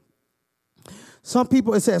him.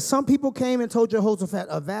 It says, some people came and told Jehoshaphat,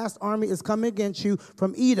 a vast army is coming against you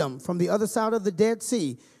from Edom, from the other side of the Dead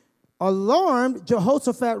Sea. Alarmed,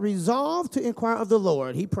 Jehoshaphat resolved to inquire of the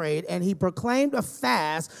Lord. He prayed, and he proclaimed a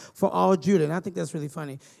fast for all Judah. And I think that's really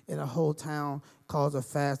funny. In a whole town calls a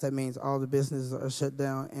fast, that means all the businesses are shut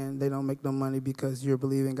down, and they don't make no money because you're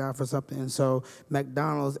believing God for something. And so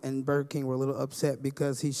McDonald's and Burger King were a little upset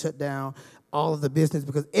because he shut down all of the business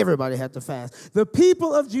because everybody had to fast. The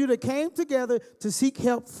people of Judah came together to seek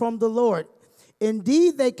help from the Lord.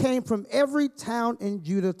 Indeed, they came from every town in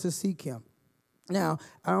Judah to seek him. Now,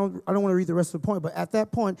 I don't want to read the rest of the point, but at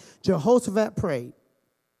that point, Jehoshaphat prayed.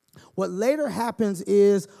 What later happens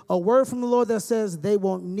is a word from the Lord that says they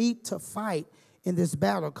won't need to fight in this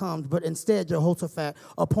battle comes, but instead Jehoshaphat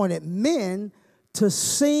appointed men to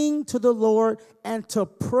sing to the Lord and to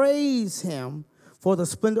praise him for the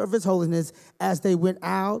splendor of his holiness as they went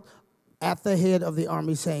out at the head of the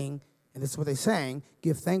army saying, and this is what they sang,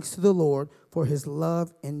 give thanks to the Lord for his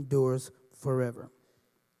love endures forever.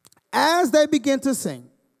 As they began to sing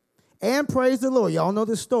and praise the Lord, y'all know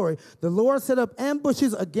this story, the Lord set up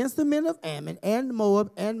ambushes against the men of Ammon and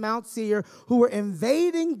Moab and Mount Seir who were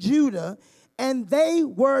invading Judah, and they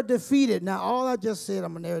were defeated. Now, all I just said,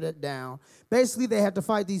 I'm going to narrow that down. Basically, they had to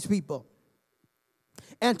fight these people.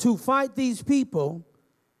 And to fight these people,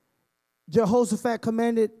 Jehoshaphat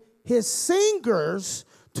commanded his singers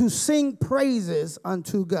to sing praises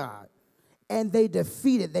unto God. And they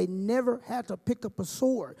defeated. They never had to pick up a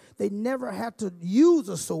sword. They never had to use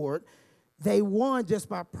a sword. They won just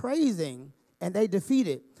by praising, and they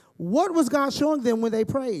defeated. What was God showing them when they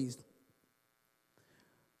praised?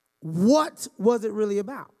 What was it really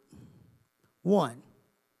about? One,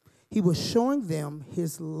 he was showing them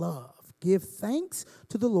his love. Give thanks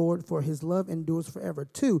to the Lord, for his love endures forever.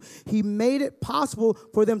 2, he made it possible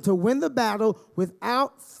for them to win the battle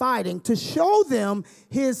without fighting, to show them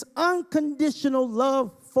his unconditional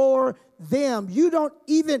love for them. You don't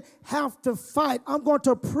even have to fight. I'm going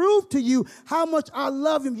to prove to you how much I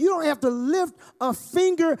love him. You don't have to lift a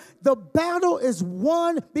finger. The battle is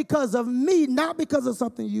won because of me, not because of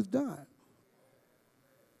something you've done.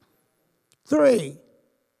 3,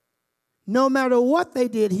 no matter what they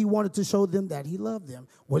did, he wanted to show them that he loved them,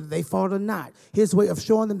 whether they fought or not. His way of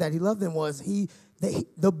showing them that he loved them was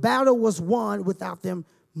the battle was won without them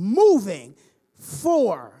moving.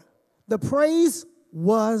 4, the praise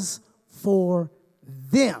was for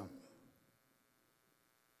them.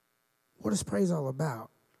 What is praise all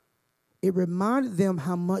about? It reminded them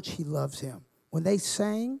how much he loves him. When they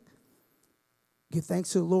sang, give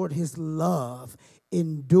thanks to the Lord, his love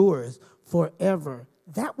endures forever.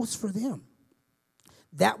 That was for them.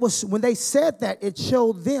 That was, when they said that, it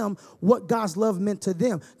showed them what God's love meant to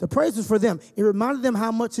them. The praise was for them. It reminded them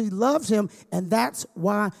how much he loves him, and that's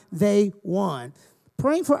why they won.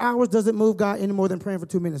 Praying for hours doesn't move God any more than praying for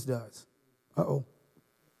 2 minutes does. Uh-oh.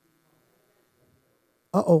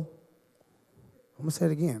 Uh-oh. I'm going to say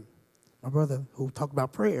it again. My brother who talked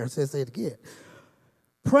about prayer says say it again.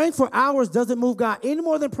 Praying for hours doesn't move God any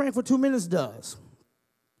more than praying for 2 minutes does.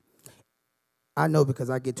 I know because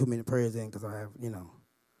I get 2 minute prayers in because I have,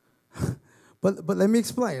 but let me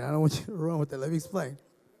explain. I don't want you to run with that. Let me explain.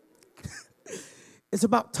 It's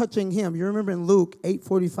about touching him. You remember in Luke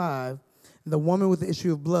 8:45, the woman with the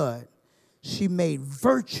issue of blood, she made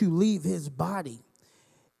virtue leave his body.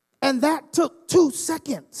 And that took 2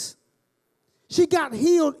 seconds. She got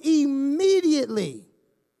healed immediately.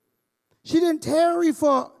 She didn't tarry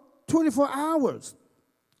for 24 hours.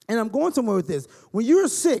 And I'm going somewhere with this. When you're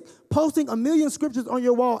sick, posting 1 million scriptures on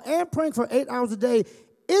your wall and praying for 8 hours a day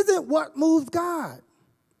isn't what moves God.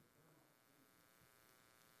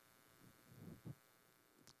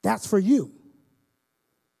 That's for you.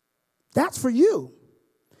 That's for you.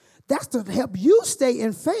 That's to help you stay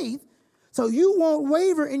in faith so you won't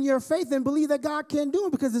waver in your faith and believe that God can do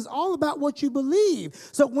it, because it's all about what you believe.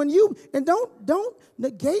 So when don't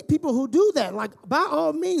negate people who do that. Like, by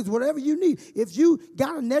all means, whatever you need. If you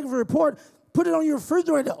got a negative report, put it on your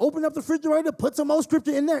refrigerator, open up the refrigerator, put some more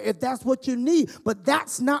scripture in there if that's what you need. But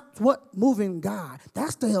that's not what moving God.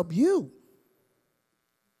 That's to help you.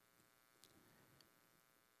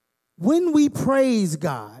 When we praise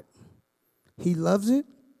God, he loves it,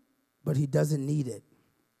 but he doesn't need it.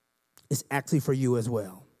 It's actually for you as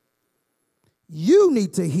well. You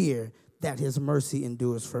need to hear that his mercy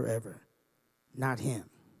endures forever, not him.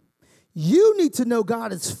 You need to know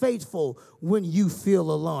God is faithful when you feel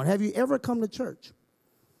alone. Have you ever come to church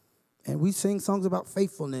and we sing songs about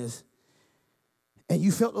faithfulness and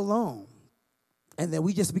you felt alone? And then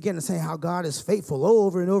we just began to say how God is faithful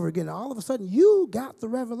over and over again. And all of a sudden, you got the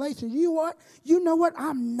revelation. You know what?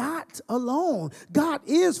 I'm not alone. God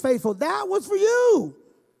is faithful. That was for you.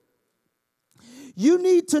 You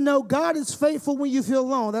need to know God is faithful when you feel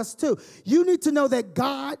alone. That's two. You need to know that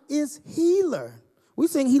God is healer. We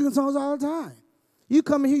sing healing songs all the time. You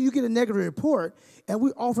come in here, you get a negative report, and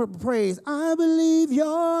we offer up praise. I believe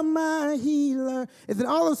you're my healer. And then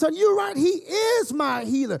all of a sudden, you're right, he is my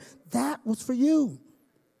healer. That was for you.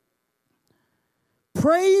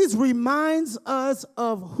 Praise reminds us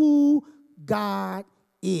of who God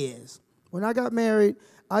is. When I got married,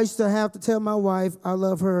 I used to have to tell my wife I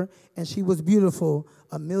love her, and she was beautiful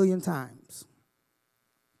 1,000,000 times.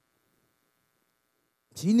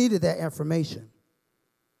 She needed that affirmation.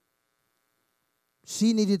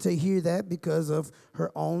 She needed to hear that because of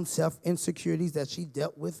her own self-insecurities that she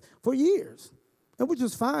dealt with for years. And which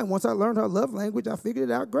was fine. Once I learned her love language, I figured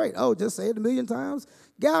it out great. Oh, just say it 1,000,000 times.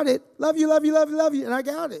 Got it. Love you, love you, love you, love you. And I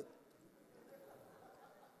got it.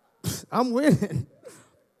 I'm winning.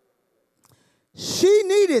 She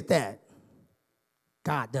needed that.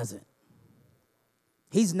 God doesn't.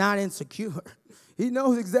 He's not insecure. He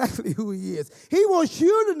knows exactly who he is. He wants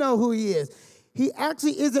you to know who he is. He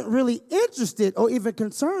actually isn't really interested or even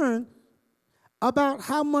concerned about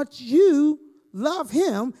how much you love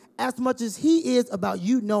him as much as he is about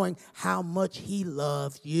you knowing how much he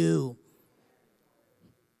loves you.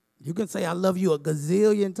 You can say, I love you a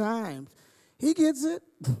gazillion times. He gets it.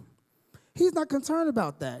 He's not concerned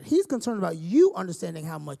about that. He's concerned about you understanding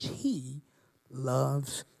how much he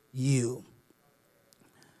loves you.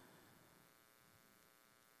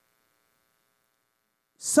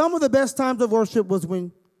 Some of the best times of worship was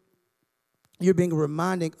when you're being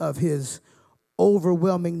reminded of his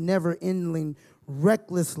overwhelming, never-ending,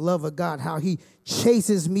 reckless love of God, how he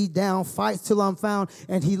chases me down, fights till I'm found,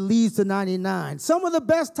 and he leaves the 99. Some of the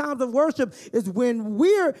best times of worship is when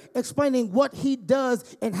we're explaining what he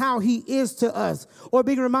does and how he is to us, or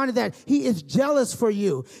being reminded that he is jealous for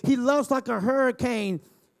you. He loves like a hurricane,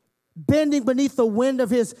 bending beneath the wind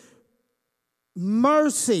of his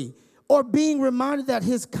mercy, or being reminded that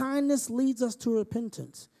his kindness leads us to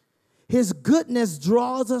repentance. His goodness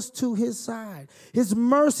draws us to his side. His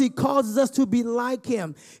mercy causes us to be like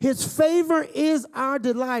him. His favor is our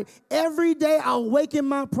delight. Every day I'll wake in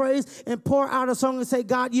my praise and pour out a song and say,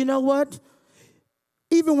 God, you know what?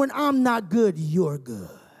 Even when I'm not good, you're good.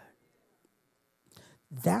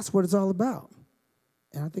 That's what it's all about.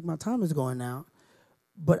 And I think my time is going now.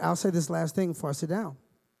 But I'll say this last thing before I sit down.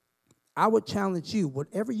 I would challenge you,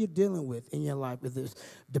 whatever you're dealing with in your life, if it's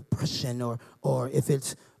depression or if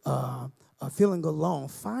it's feeling alone,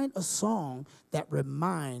 find a song that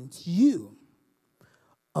reminds you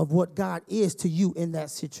of what God is to you in that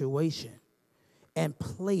situation and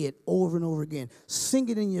play it over and over again. Sing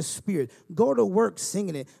it in your spirit. Go to work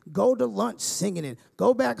singing it. Go to lunch singing it.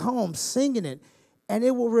 Go back home singing it. And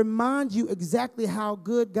it will remind you exactly how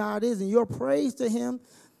good God is. And your praise to him,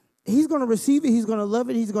 he's going to receive it, he's going to love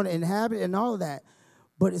it, he's going to inhabit it and all of that.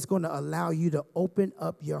 But it's going to allow you to open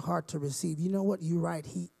up your heart to receive. You know what? You're right.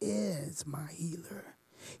 He is my healer.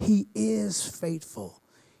 He is faithful.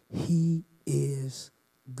 He is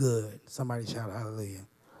good. Somebody shout hallelujah.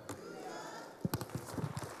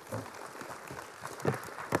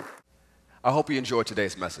 I hope you enjoyed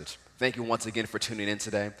today's message. Thank you once again for tuning in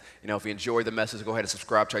today. You know, if you enjoyed the message, go ahead and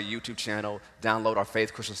subscribe to our YouTube channel, download our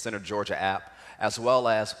Faith Christian Center Georgia app, as well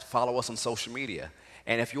as follow us on social media.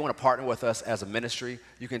 And if you want to partner with us as a ministry,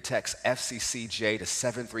 you can text FCCJ to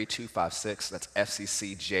 73256. That's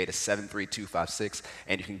FCCJ to 73256.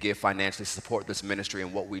 And you can give financially to support this ministry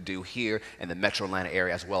and what we do here in the Metro Atlanta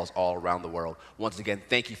area as well as all around the world. Once again,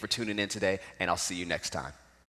 thank you for tuning in today, and I'll see you next time.